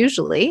exchange is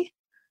usually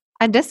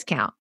a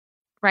discount,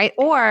 right?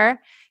 Or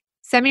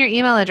send me your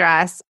email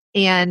address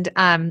and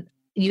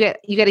you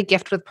get a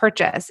gift with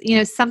purchase.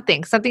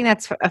 Something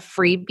that's a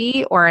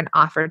freebie or an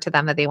offer to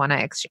them that they want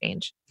to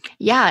exchange.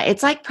 Yeah,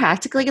 it's like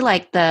practically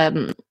like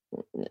the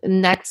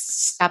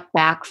next step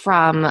back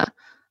from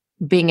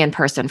being in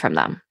person from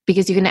them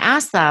because you can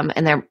ask them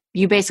and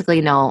you basically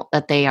know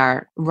that they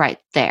are right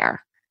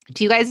there.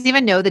 Do you guys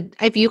even know that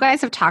if you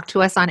guys have talked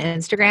to us on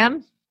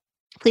Instagram,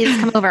 please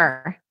come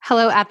over. Not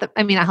hello at the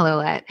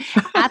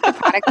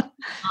product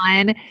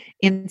on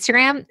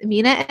Instagram.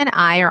 Mina and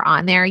I are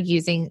on there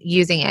using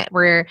it.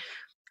 We're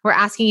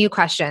asking you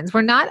questions.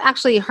 We're not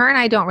actually, her and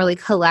I don't really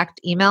collect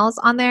emails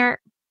on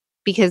there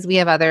because we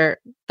have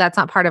that's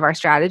not part of our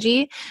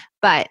strategy,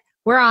 but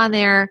we're on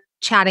there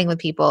chatting with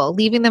people,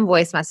 leaving them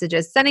voice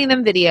messages, sending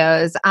them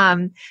videos,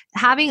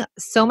 having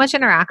so much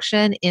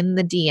interaction in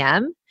the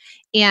DM.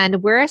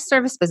 And we're a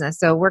service business,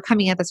 so we're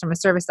coming at this from a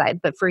service side.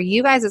 But for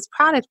you guys as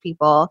product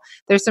people,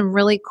 there's some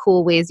really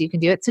cool ways you can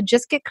do it. So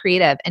just get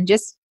creative and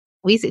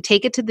we say,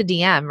 take it to the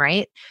DM,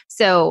 right?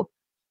 So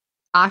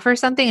offer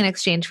something in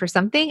exchange for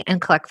something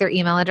and collect their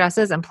email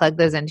addresses and plug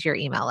those into your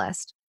email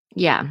list.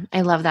 Yeah,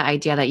 I love that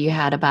idea that you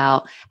had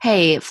about,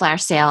 hey,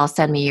 flash sale,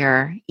 send me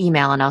your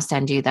email and I'll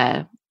send you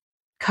the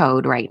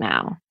code right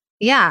now.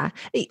 Yeah.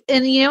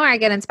 And where I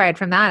get inspired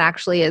from that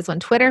actually is when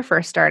Twitter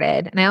first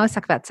started. And I always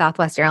talk about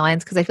Southwest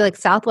Airlines because I feel like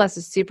Southwest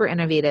was super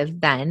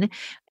innovative then.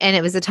 And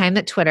it was a time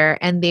that Twitter,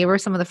 and they were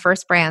some of the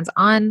first brands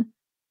on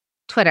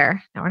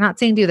Twitter. Now, we're not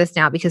saying do this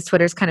now because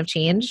Twitter's kind of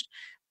changed.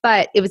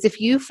 But it was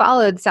if you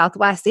followed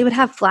Southwest, they would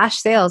have flash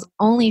sales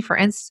only for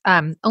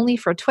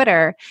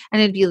Twitter. And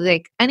it'd be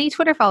like, any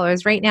Twitter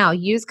followers right now,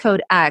 use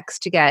code X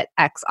to get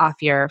X off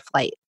your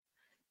flight.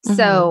 Mm-hmm.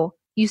 So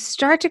you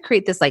start to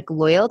create this like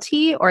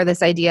loyalty or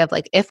this idea of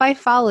like, if I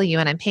follow you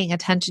and I'm paying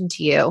attention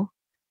to you,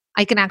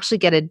 I can actually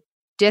get a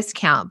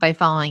discount by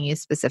following you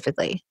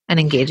specifically and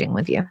engaging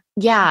with you.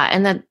 Yeah.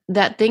 And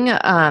that thing,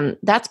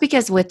 that's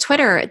because with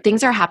Twitter,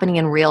 things are happening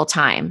in real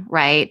time,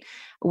 right?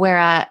 Where,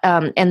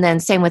 and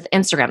then same with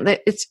Instagram.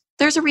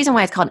 There's a reason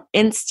why it's called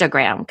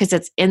Instagram, because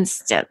it's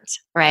instant,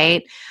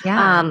 right?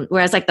 Yeah.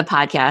 Whereas like the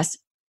podcast,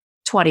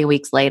 20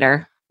 weeks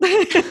later.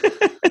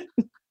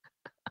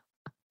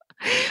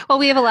 Well,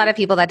 we have a lot of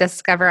people that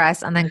discover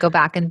us and then go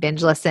back and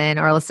binge listen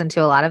or listen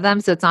to a lot of them.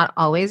 So it's not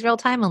always real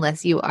time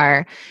unless you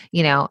are,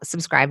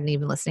 subscribed and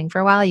even listening for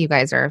a while. You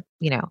guys are,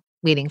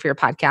 waiting for your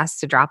podcasts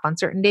to drop on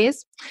certain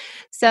days.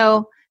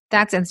 So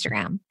that's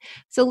Instagram.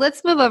 So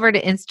let's move over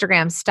to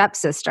Instagram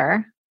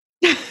stepsister.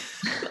 The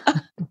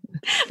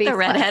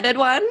redheaded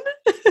one.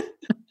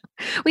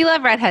 We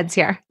love redheads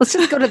here. Let's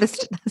just go to the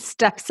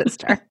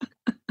stepsister.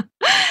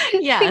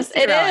 Yes,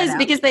 it is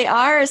because they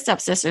are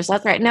stepsisters.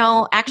 That's right.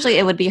 No, actually,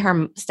 it would be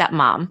her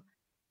stepmom.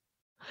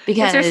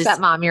 Because her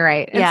stepmom, you're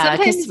right. Yeah,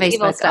 because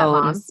Facebook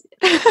owns.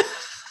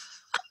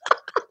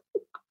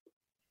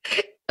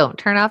 Don't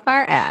turn off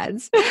our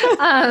ads.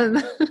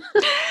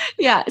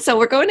 Yeah, so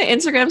we're going to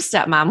Instagram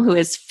stepmom, who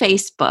is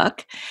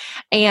Facebook.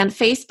 And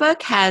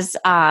Facebook has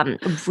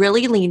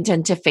really leaned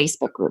into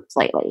Facebook groups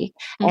lately.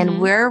 Mm-hmm. And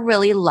we're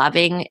really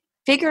loving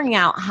figuring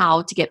out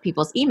how to get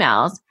people's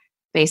emails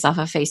based off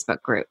of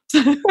Facebook groups.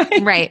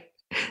 Right.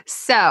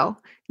 So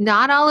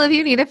not all of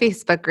you need a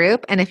Facebook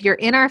group. And if you're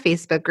in our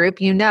Facebook group,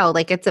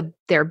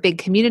 there are big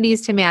communities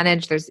to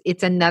manage.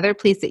 It's another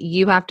place that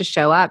you have to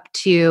show up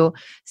to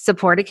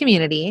support a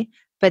community.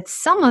 But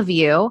some of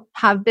you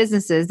have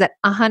businesses that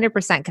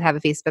 100% could have a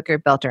Facebook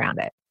group built around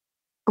it.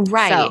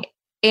 Right.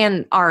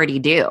 And already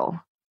do.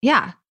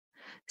 Yeah.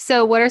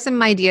 So what are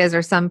some ideas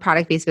or some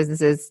product-based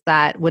businesses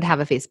that would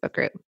have a Facebook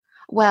group?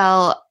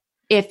 Well,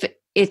 if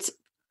it's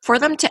for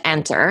them to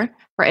enter,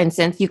 for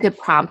instance, you could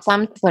prompt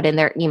them to put in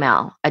their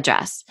email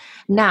address.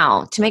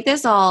 Now, to make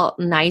this all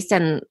nice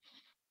and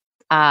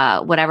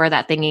whatever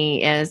that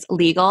thingy is,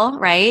 legal,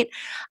 right?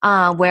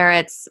 Where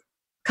it's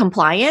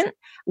compliant,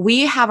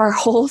 we have our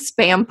whole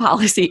spam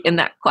policy in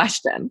that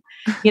question,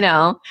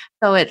 So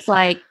it's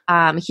like,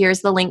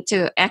 here's the link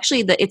to,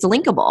 actually, it's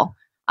linkable.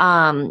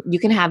 You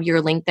can have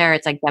your link there.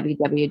 It's like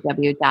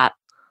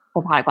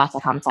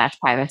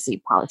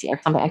www.theproductboss.com/privacy policy or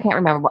something. I can't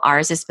remember what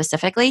ours is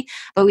specifically,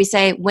 but we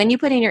say, when you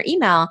put in your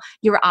email,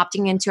 you're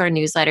opting into our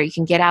newsletter. You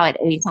can get out at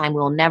any time.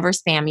 We'll never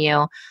spam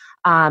you.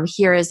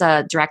 Here is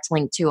a direct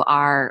link to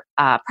our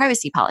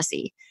privacy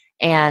policy.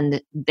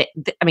 And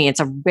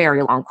it's a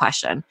very long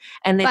question,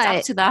 and it's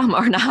up to them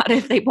or not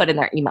if they put in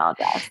their email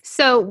address.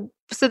 So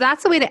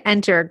that's the way to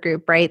enter a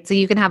group, right? So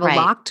you can have a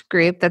locked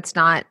group that's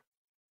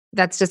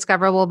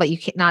discoverable, but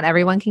not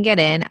everyone can get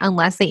in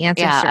unless they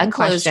answer certain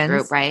questions. A closed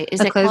group, right?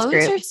 Is it closed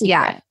group or secret?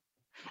 Yeah.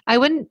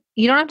 You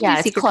don't have to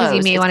be secret because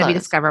you may want to be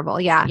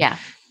discoverable. Yeah. Yeah.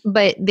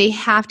 But they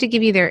have to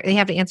they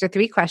have to answer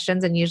 3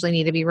 questions and usually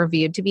need to be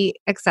reviewed to be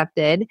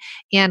accepted.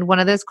 And one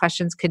of those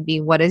questions could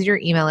be, what is your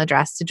email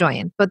address to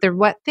join? But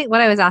what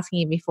I was asking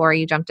you before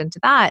you jumped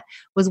into that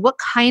was, what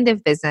kind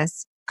of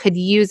business could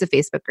use a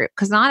Facebook group?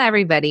 Because not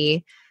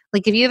everybody,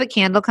 like if you have a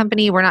candle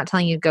company, we're not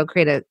telling you to go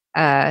create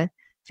a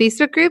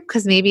Facebook group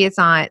because maybe it's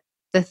not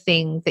the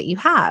thing that you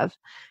have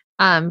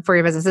for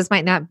your business. This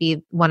might not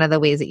be one of the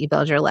ways that you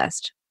build your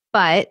list.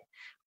 But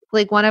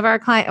like one of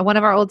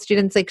our old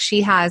students, like she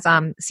has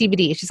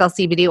CBD, she sells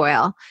CBD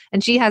oil,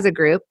 and she has a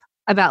group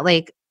about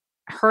like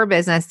her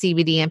business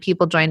CBD, and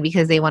people join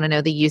because they want to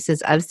know the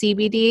uses of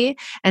CBD.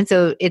 And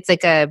so it's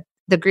like the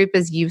group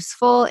is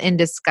useful in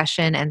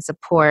discussion and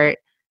support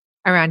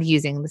around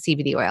using the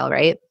CBD oil,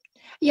 right?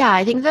 Yeah,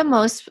 I think the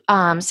most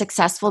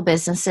successful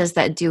businesses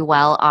that do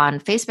well on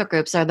Facebook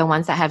groups are the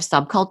ones that have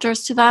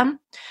subcultures to them.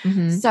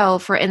 Mm-hmm. So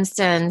for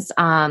instance,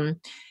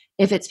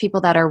 if it's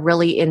people that are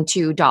really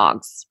into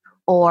dogs,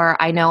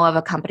 or I know of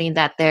a company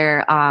that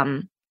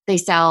they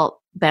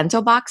sell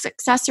bento box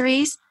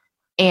accessories,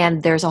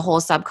 and there's a whole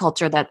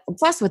subculture that's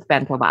obsessed with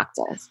bento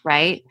boxes,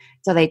 right?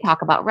 So they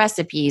talk about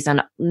recipes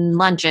and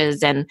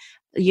lunches and,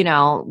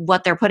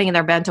 what they're putting in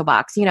their bento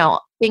box,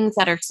 things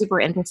that are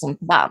super interesting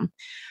to them.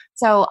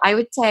 So I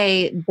would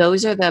say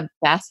those are the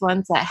best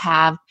ones that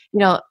have,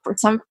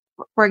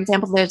 for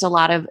example, there's a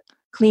lot of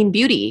clean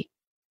beauty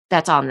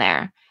that's on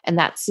there. And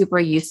that's super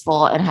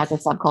useful and has a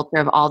subculture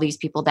of all these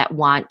people that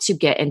want to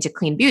get into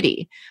clean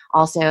beauty.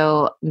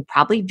 Also,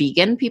 probably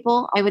vegan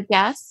people, I would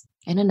guess.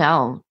 I don't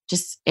know.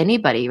 Just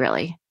anybody,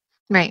 really.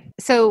 Right.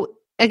 So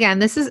again,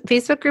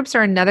 Facebook groups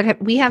are another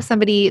type. We have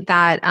somebody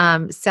that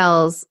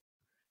sells,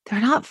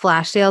 they're not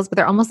flash sales, but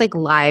they're almost like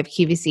live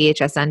QVC,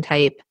 HSN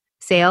type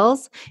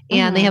sales.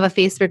 And they have a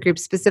Facebook group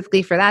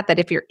specifically for that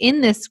if you're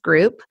in this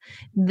group,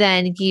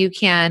 then you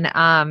can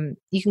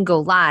go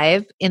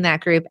live in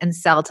that group and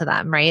sell to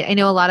them, right? I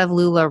know a lot of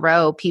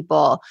LuLaRoe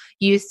people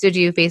used to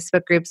do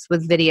Facebook groups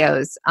with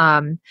videos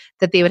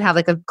that they would have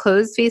like a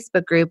closed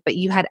Facebook group, but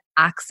you had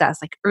access,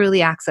 like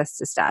early access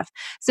to stuff.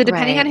 So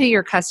depending on who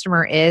your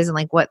customer is and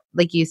like what,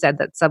 like you said,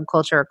 that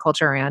subculture or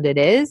culture around it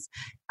is,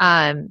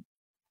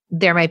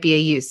 there might be a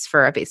use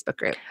for a Facebook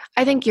group.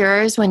 I think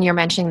yours, when you're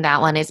mentioning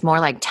that one, is more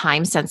like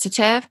time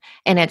sensitive,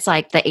 and it's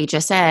like the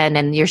HSN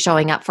and you're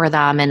showing up for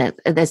them, and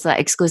it's the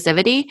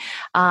exclusivity.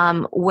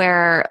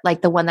 Where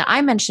like the one that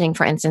I'm mentioning,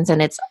 for instance,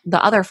 and it's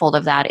the other fold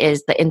of that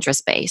is the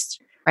interest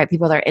based, right?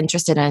 People that are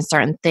interested in a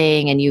certain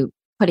thing and you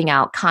putting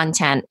out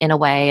content in a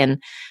way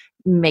and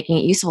making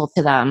it useful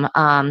to them.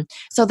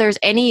 So there's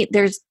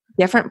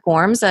different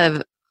forms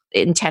of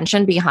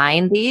intention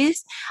behind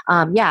these.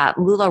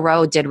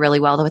 LuLaRoe did really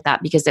well with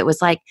that because it was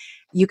like,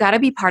 you got to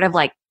be part of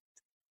like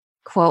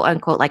quote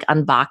unquote like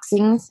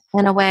unboxings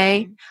in a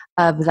way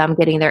of them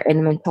getting their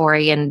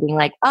inventory and being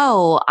like,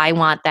 oh, I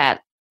want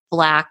that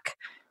black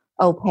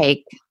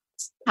opaque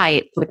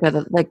type with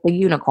like the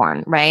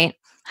unicorn, right?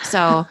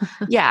 So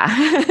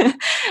yeah.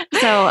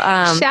 So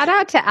shout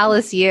out to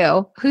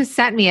LSU who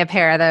sent me a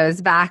pair of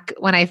those back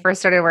when I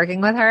first started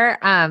working with her,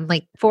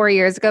 like 4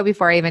 years ago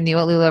before I even knew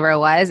what LuLaRoe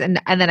was.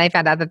 And then I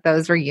found out that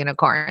those were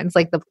unicorns,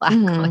 like the black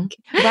one.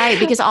 Right.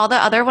 Because all the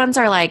other ones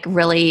are like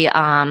really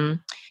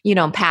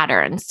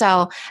patterns.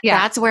 So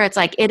that's where it's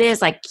like, it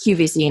is like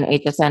QVC and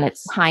HSN,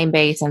 it's time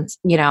based and,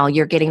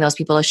 you're getting those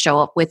people to show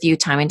up with you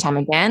time and time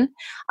again.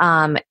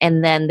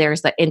 And then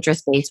there's the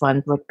interest based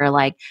ones, which are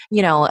like,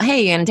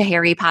 hey, you're into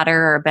Harry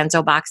Potter or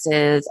bento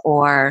boxes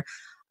or,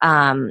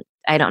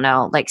 I don't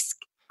know, like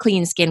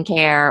clean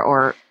skincare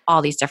or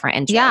all these different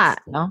interests. Yeah.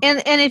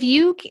 And if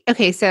you,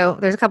 so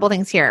there's a couple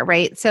things here,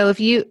 right? So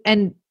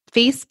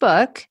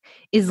Facebook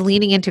is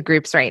leaning into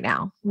groups right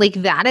now. Like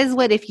that is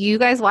what, if you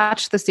guys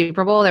watched the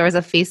Super Bowl, there was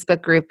a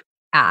Facebook group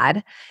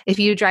ad. If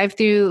you drive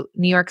through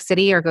New York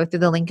City or go through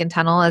the Lincoln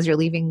Tunnel as you're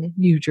leaving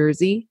New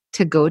Jersey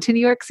to go to New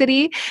York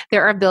City,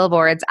 there are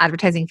billboards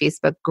advertising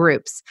Facebook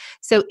groups.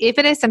 So if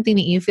it is something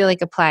that you feel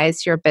like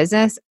applies to your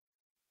business,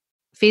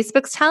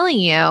 Facebook's telling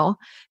you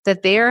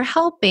that they're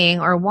helping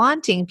or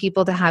wanting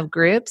people to have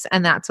groups,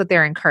 and that's what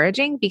they're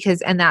encouraging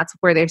and that's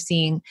where they're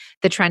seeing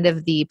the trend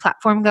of the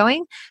platform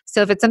going.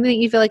 So if it's something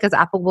that you feel like is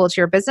applicable to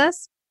your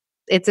business,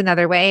 it's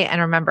another way. And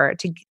remember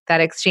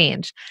that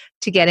exchange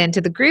to get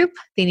into the group,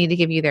 they need to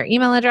give you their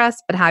email address,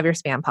 but have your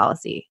spam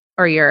policy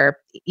or your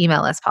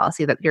email list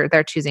policy that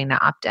they're choosing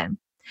to opt in.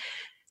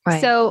 Right.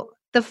 So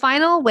the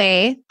final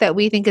way that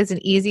we think is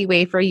an easy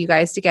way for you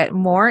guys to get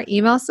more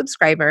email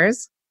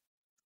subscribers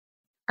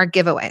are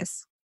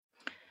giveaways.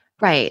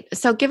 Right.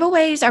 So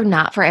giveaways are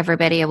not for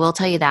everybody. I will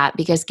tell you that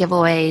because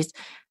giveaways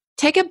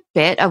take a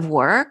bit of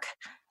work.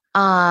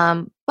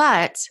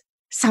 But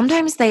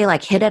sometimes they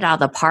like hit it out of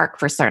the park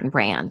for certain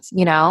brands,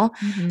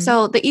 Mm-hmm.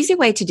 So the easy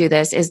way to do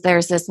this is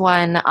there's this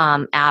one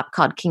app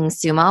called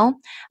KingSumo.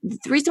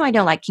 The reason why I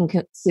don't like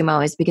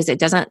KingSumo is because it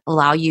doesn't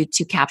allow you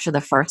to capture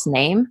the first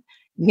name.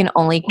 You can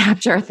only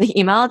capture the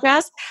email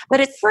address, but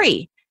it's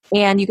free.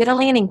 And you get a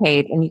landing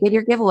page and you get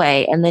your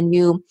giveaway, and then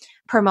you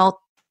promote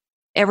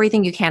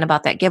everything you can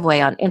about that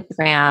giveaway on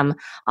Instagram,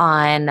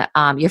 on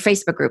your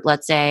Facebook group,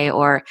 let's say,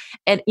 or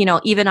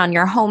even on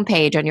your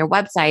homepage, on your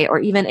website, or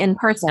even in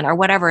person, or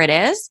whatever it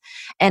is.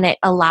 And it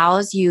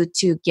allows you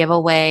to give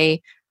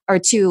away or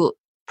to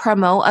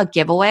promote a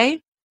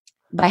giveaway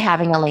by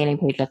having a landing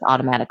page that's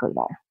automatically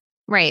there.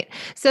 Right.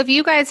 So if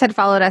you guys had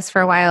followed us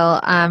for a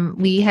while,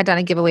 we had done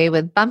a giveaway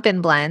with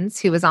Bumpin' Blends,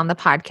 who was on the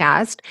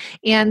podcast.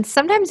 And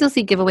sometimes you'll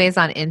see giveaways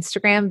on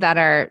Instagram that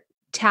are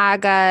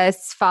tag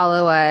us,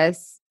 follow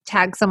us,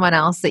 tag someone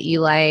else that you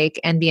like,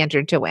 and be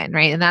entered to win,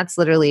 right? And that's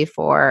literally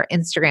for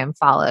Instagram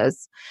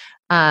follows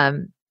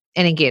and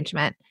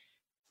engagement.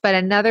 But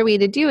another way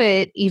to do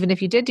it, even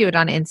if you did do it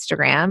on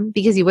Instagram,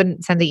 because you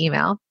wouldn't send the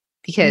email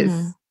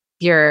because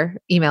you're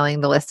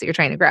emailing the list that you're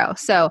trying to grow.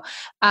 So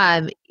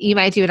you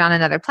might do it on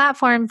another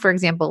platform, for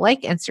example,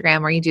 like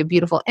Instagram, where you do a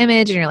beautiful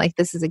image and you're like,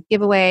 this is a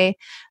giveaway.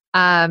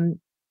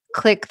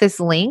 Click this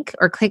link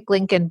or click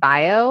link in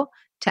bio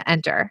to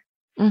enter.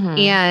 Mm-hmm.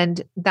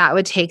 And that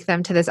would take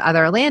them to this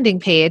other landing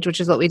page, which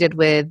is what we did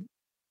with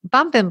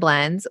Bumpin'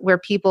 Blends, where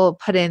people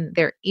put in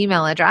their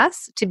email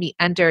address to be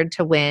entered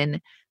to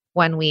win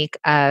 1 week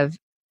of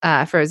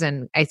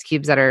frozen ice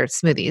cubes that are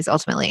smoothies,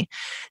 ultimately.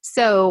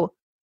 So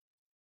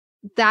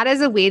that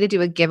is a way to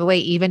do a giveaway,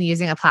 even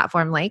using a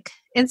platform like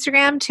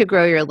Instagram, to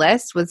grow your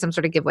list with some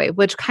sort of giveaway,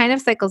 which kind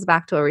of cycles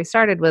back to where we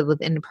started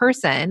with in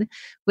person,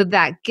 with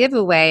that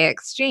giveaway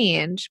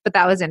exchange, but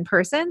that was in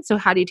person. So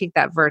how do you take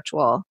that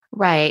virtual?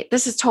 Right.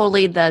 This is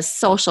totally the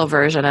social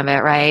version of it,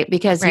 right?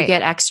 Because you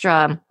get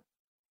extra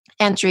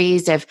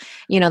entries if,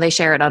 they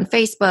share it on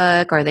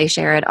Facebook or they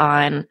share it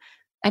on,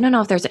 I don't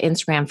know if there's an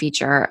Instagram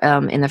feature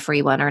in the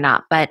free one or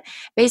not, but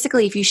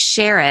basically if you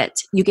share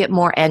it, you get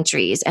more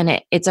entries,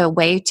 and it's a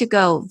way to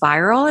go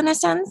viral in a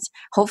sense.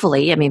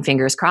 Hopefully,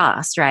 fingers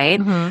crossed, right?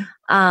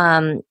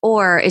 Mm-hmm.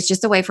 Or it's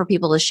just a way for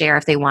people to share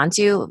if they want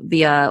to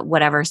via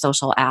whatever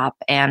social app,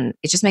 and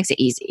it just makes it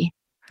easy.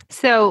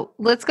 So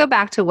let's go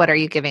back to what are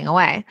you giving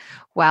away?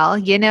 Well,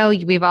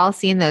 we've all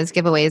seen those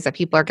giveaways that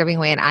people are giving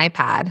away an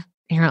iPad.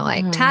 And you're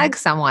like, tag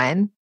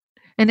someone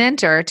and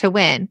enter to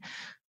win.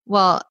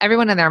 Well,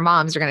 everyone and their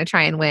moms are going to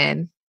try and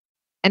win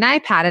an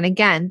iPad. And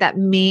again, that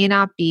may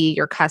not be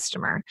your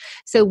customer.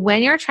 So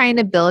when you're trying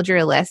to build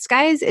your list,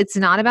 guys, it's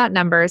not about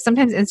numbers.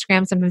 Sometimes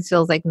Instagram sometimes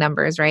feels like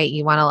numbers, right?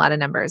 You want a lot of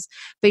numbers,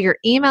 but your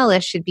email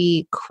list should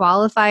be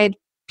qualified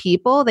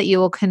people that you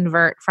will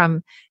convert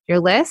from your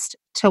list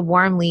to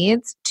warm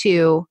leads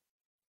to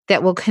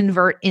that will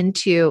convert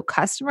into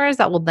customers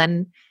that will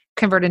then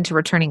convert into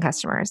returning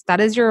customers.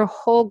 That is your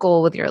whole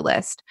goal with your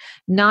list,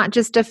 not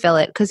just to fill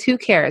it. Because who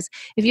cares?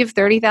 If you have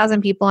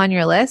 30,000 people on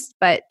your list,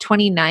 but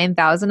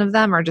 29,000 of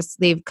them are just,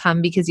 they've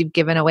come because you've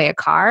given away a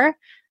car,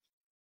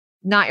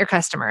 not your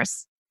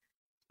customers.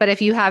 But if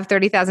you have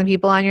 30,000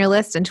 people on your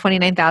list and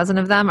 29,000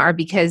 of them are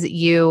because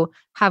you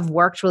have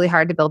worked really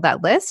hard to build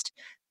that list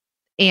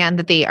and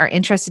that they are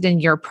interested in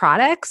your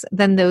products,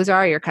 then those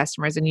are your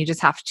customers and you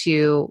just have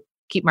to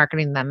keep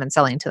marketing them and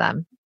selling to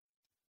them.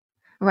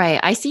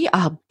 Right. I see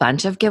a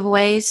bunch of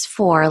giveaways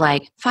for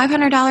like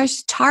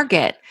 $500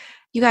 Target.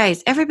 You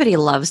guys, everybody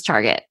loves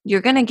Target.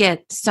 You're going to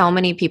get so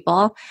many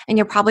people and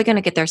you're probably going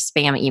to get their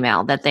spam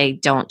email that they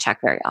don't check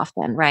very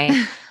often, right?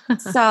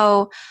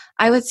 So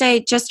I would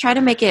say just try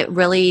to make it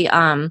really,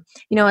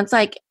 it's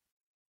like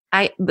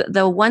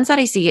the ones that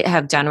I see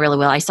have done really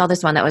well. I saw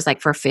this one that was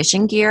like for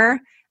fishing gear.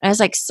 And I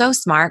was like, so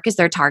smart because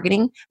they're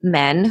targeting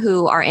men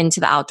who are into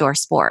the outdoor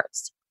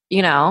sports,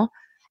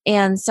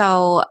 And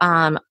so,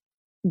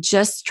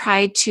 just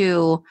try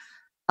to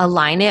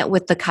align it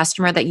with the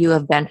customer that you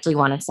eventually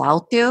want to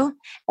sell to.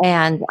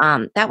 And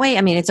that way,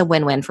 it's a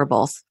win-win for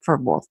both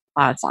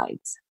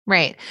sides.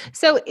 Right.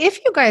 So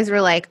if you guys were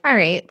like, all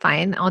right,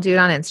 fine, I'll do it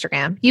on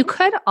Instagram. You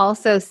could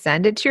also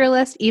send it to your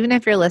list, even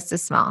if your list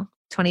is small,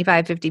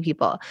 25, 50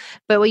 people.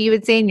 But what you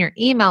would say in your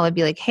email would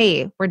be like,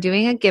 hey, we're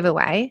doing a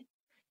giveaway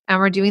and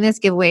we're doing this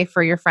giveaway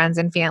for your friends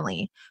and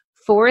family.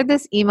 Forward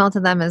this email to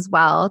them as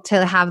well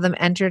to have them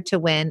enter to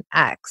win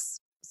X.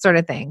 Sort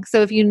of thing.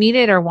 So if you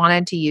needed or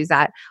wanted to use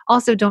that,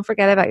 also don't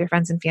forget about your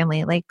friends and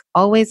family. Like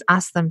always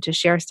ask them to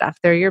share stuff.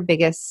 They're your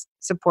biggest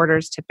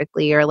supporters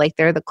typically, or like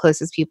they're the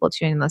closest people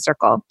to you in the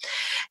circle.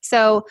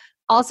 So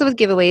also with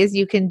giveaways,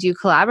 you can do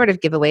collaborative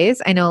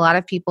giveaways. I know a lot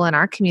of people in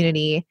our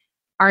community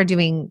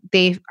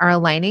they are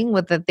aligning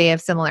with that they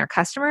have similar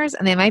customers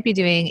and they might be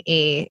doing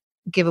a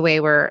giveaway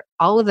where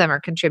all of them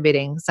are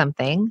contributing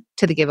something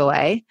to the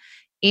giveaway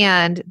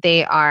and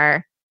they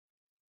are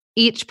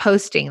each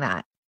posting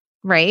that.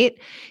 Right.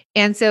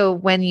 And so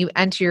when you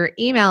enter your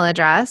email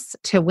address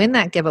to win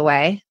that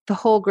giveaway, the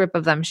whole group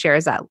of them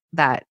shares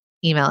that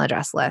email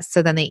address list.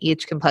 So then they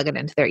each can plug it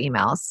into their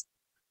emails.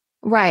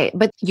 Right.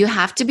 But you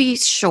have to be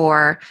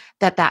sure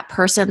that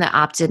person that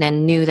opted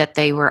in knew that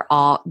they were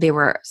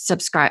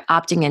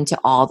opting into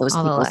all those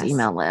people's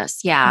email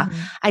lists. Yeah.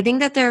 Mm-hmm. I think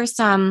that there's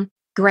some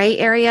gray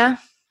area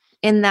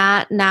in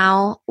that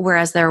now,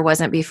 whereas there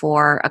wasn't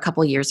before a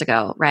couple years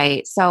ago.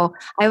 Right. So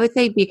I would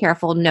say be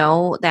careful.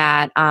 Know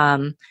that,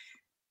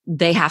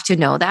 they have to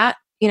know that,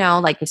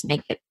 like just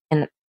make it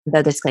in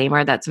the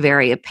disclaimer that's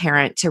very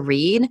apparent to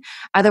read.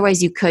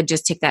 Otherwise, you could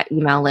just take that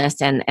email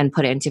list and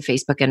put it into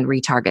Facebook and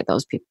retarget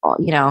those people.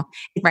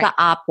 It's right. The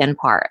opt-in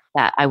part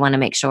that I want to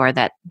make sure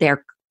that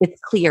it's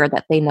clear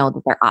that they know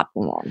that they're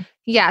opting in.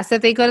 Yeah. So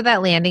if they go to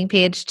that landing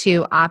page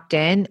to opt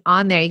in,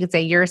 on there, you could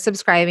say you're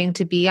subscribing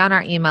to be on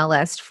our email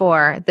list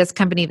for this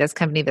company, this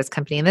company, this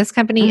company, and this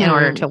company mm-hmm. in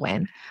order to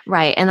win.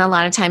 Right. And a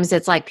lot of times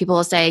it's like people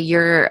will say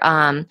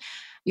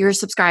you're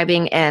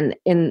subscribing and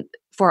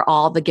for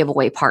all the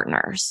giveaway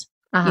partners,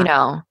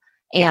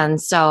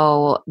 and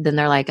so then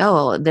they're like,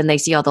 oh, then they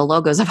see all the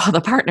logos of all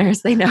the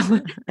partners. They know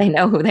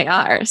who they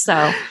are.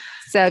 So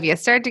if you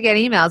start to get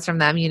emails from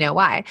them, you know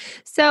why.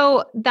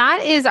 So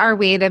that is our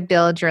way to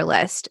build your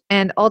list.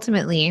 And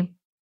ultimately,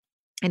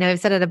 I know I've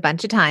said it a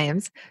bunch of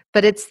times,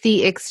 but it's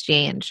the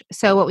exchange.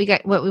 So what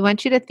we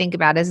want you to think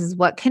about is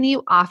what can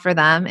you offer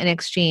them in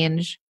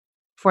exchange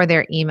for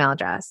their email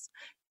address?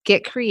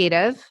 Get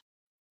creative.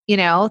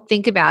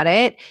 Think about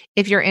it.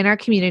 If you're in our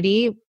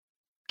community,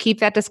 keep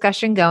that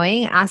discussion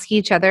going. Ask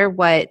each other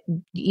what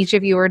each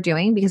of you are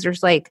doing because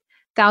there's like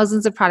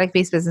thousands of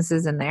product-based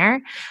businesses in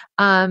there.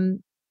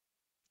 And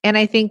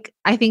I think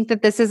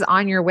that this is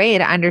on your way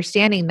to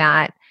understanding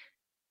that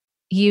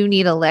you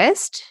need a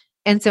list.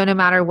 And so no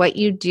matter what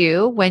you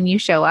do when you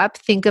show up,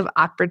 think of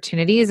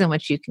opportunities in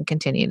which you can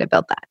continue to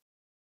build that.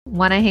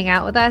 Want to hang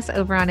out with us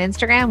over on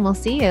Instagram? We'll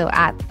see you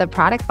at The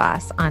Product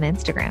Boss on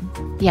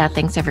Instagram. Yeah,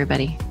 thanks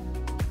everybody.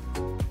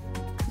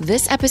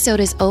 This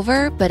episode is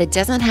over, but it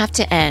doesn't have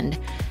to end.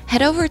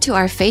 Head over to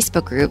our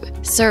Facebook group,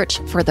 search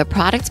for the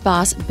Product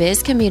Boss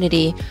Biz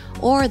Community,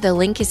 or the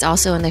link is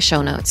also in the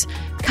show notes.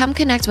 Come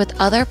connect with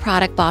other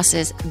product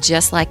bosses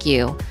just like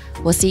you.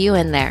 We'll see you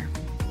in there.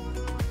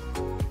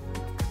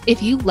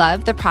 If you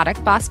love the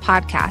Product Boss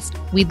podcast,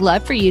 we'd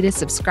love for you to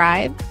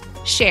subscribe,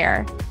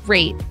 share,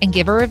 rate, and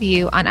give a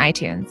review on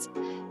iTunes.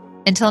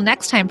 Until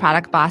next time,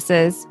 Product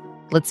Bosses,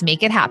 let's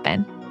make it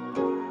happen.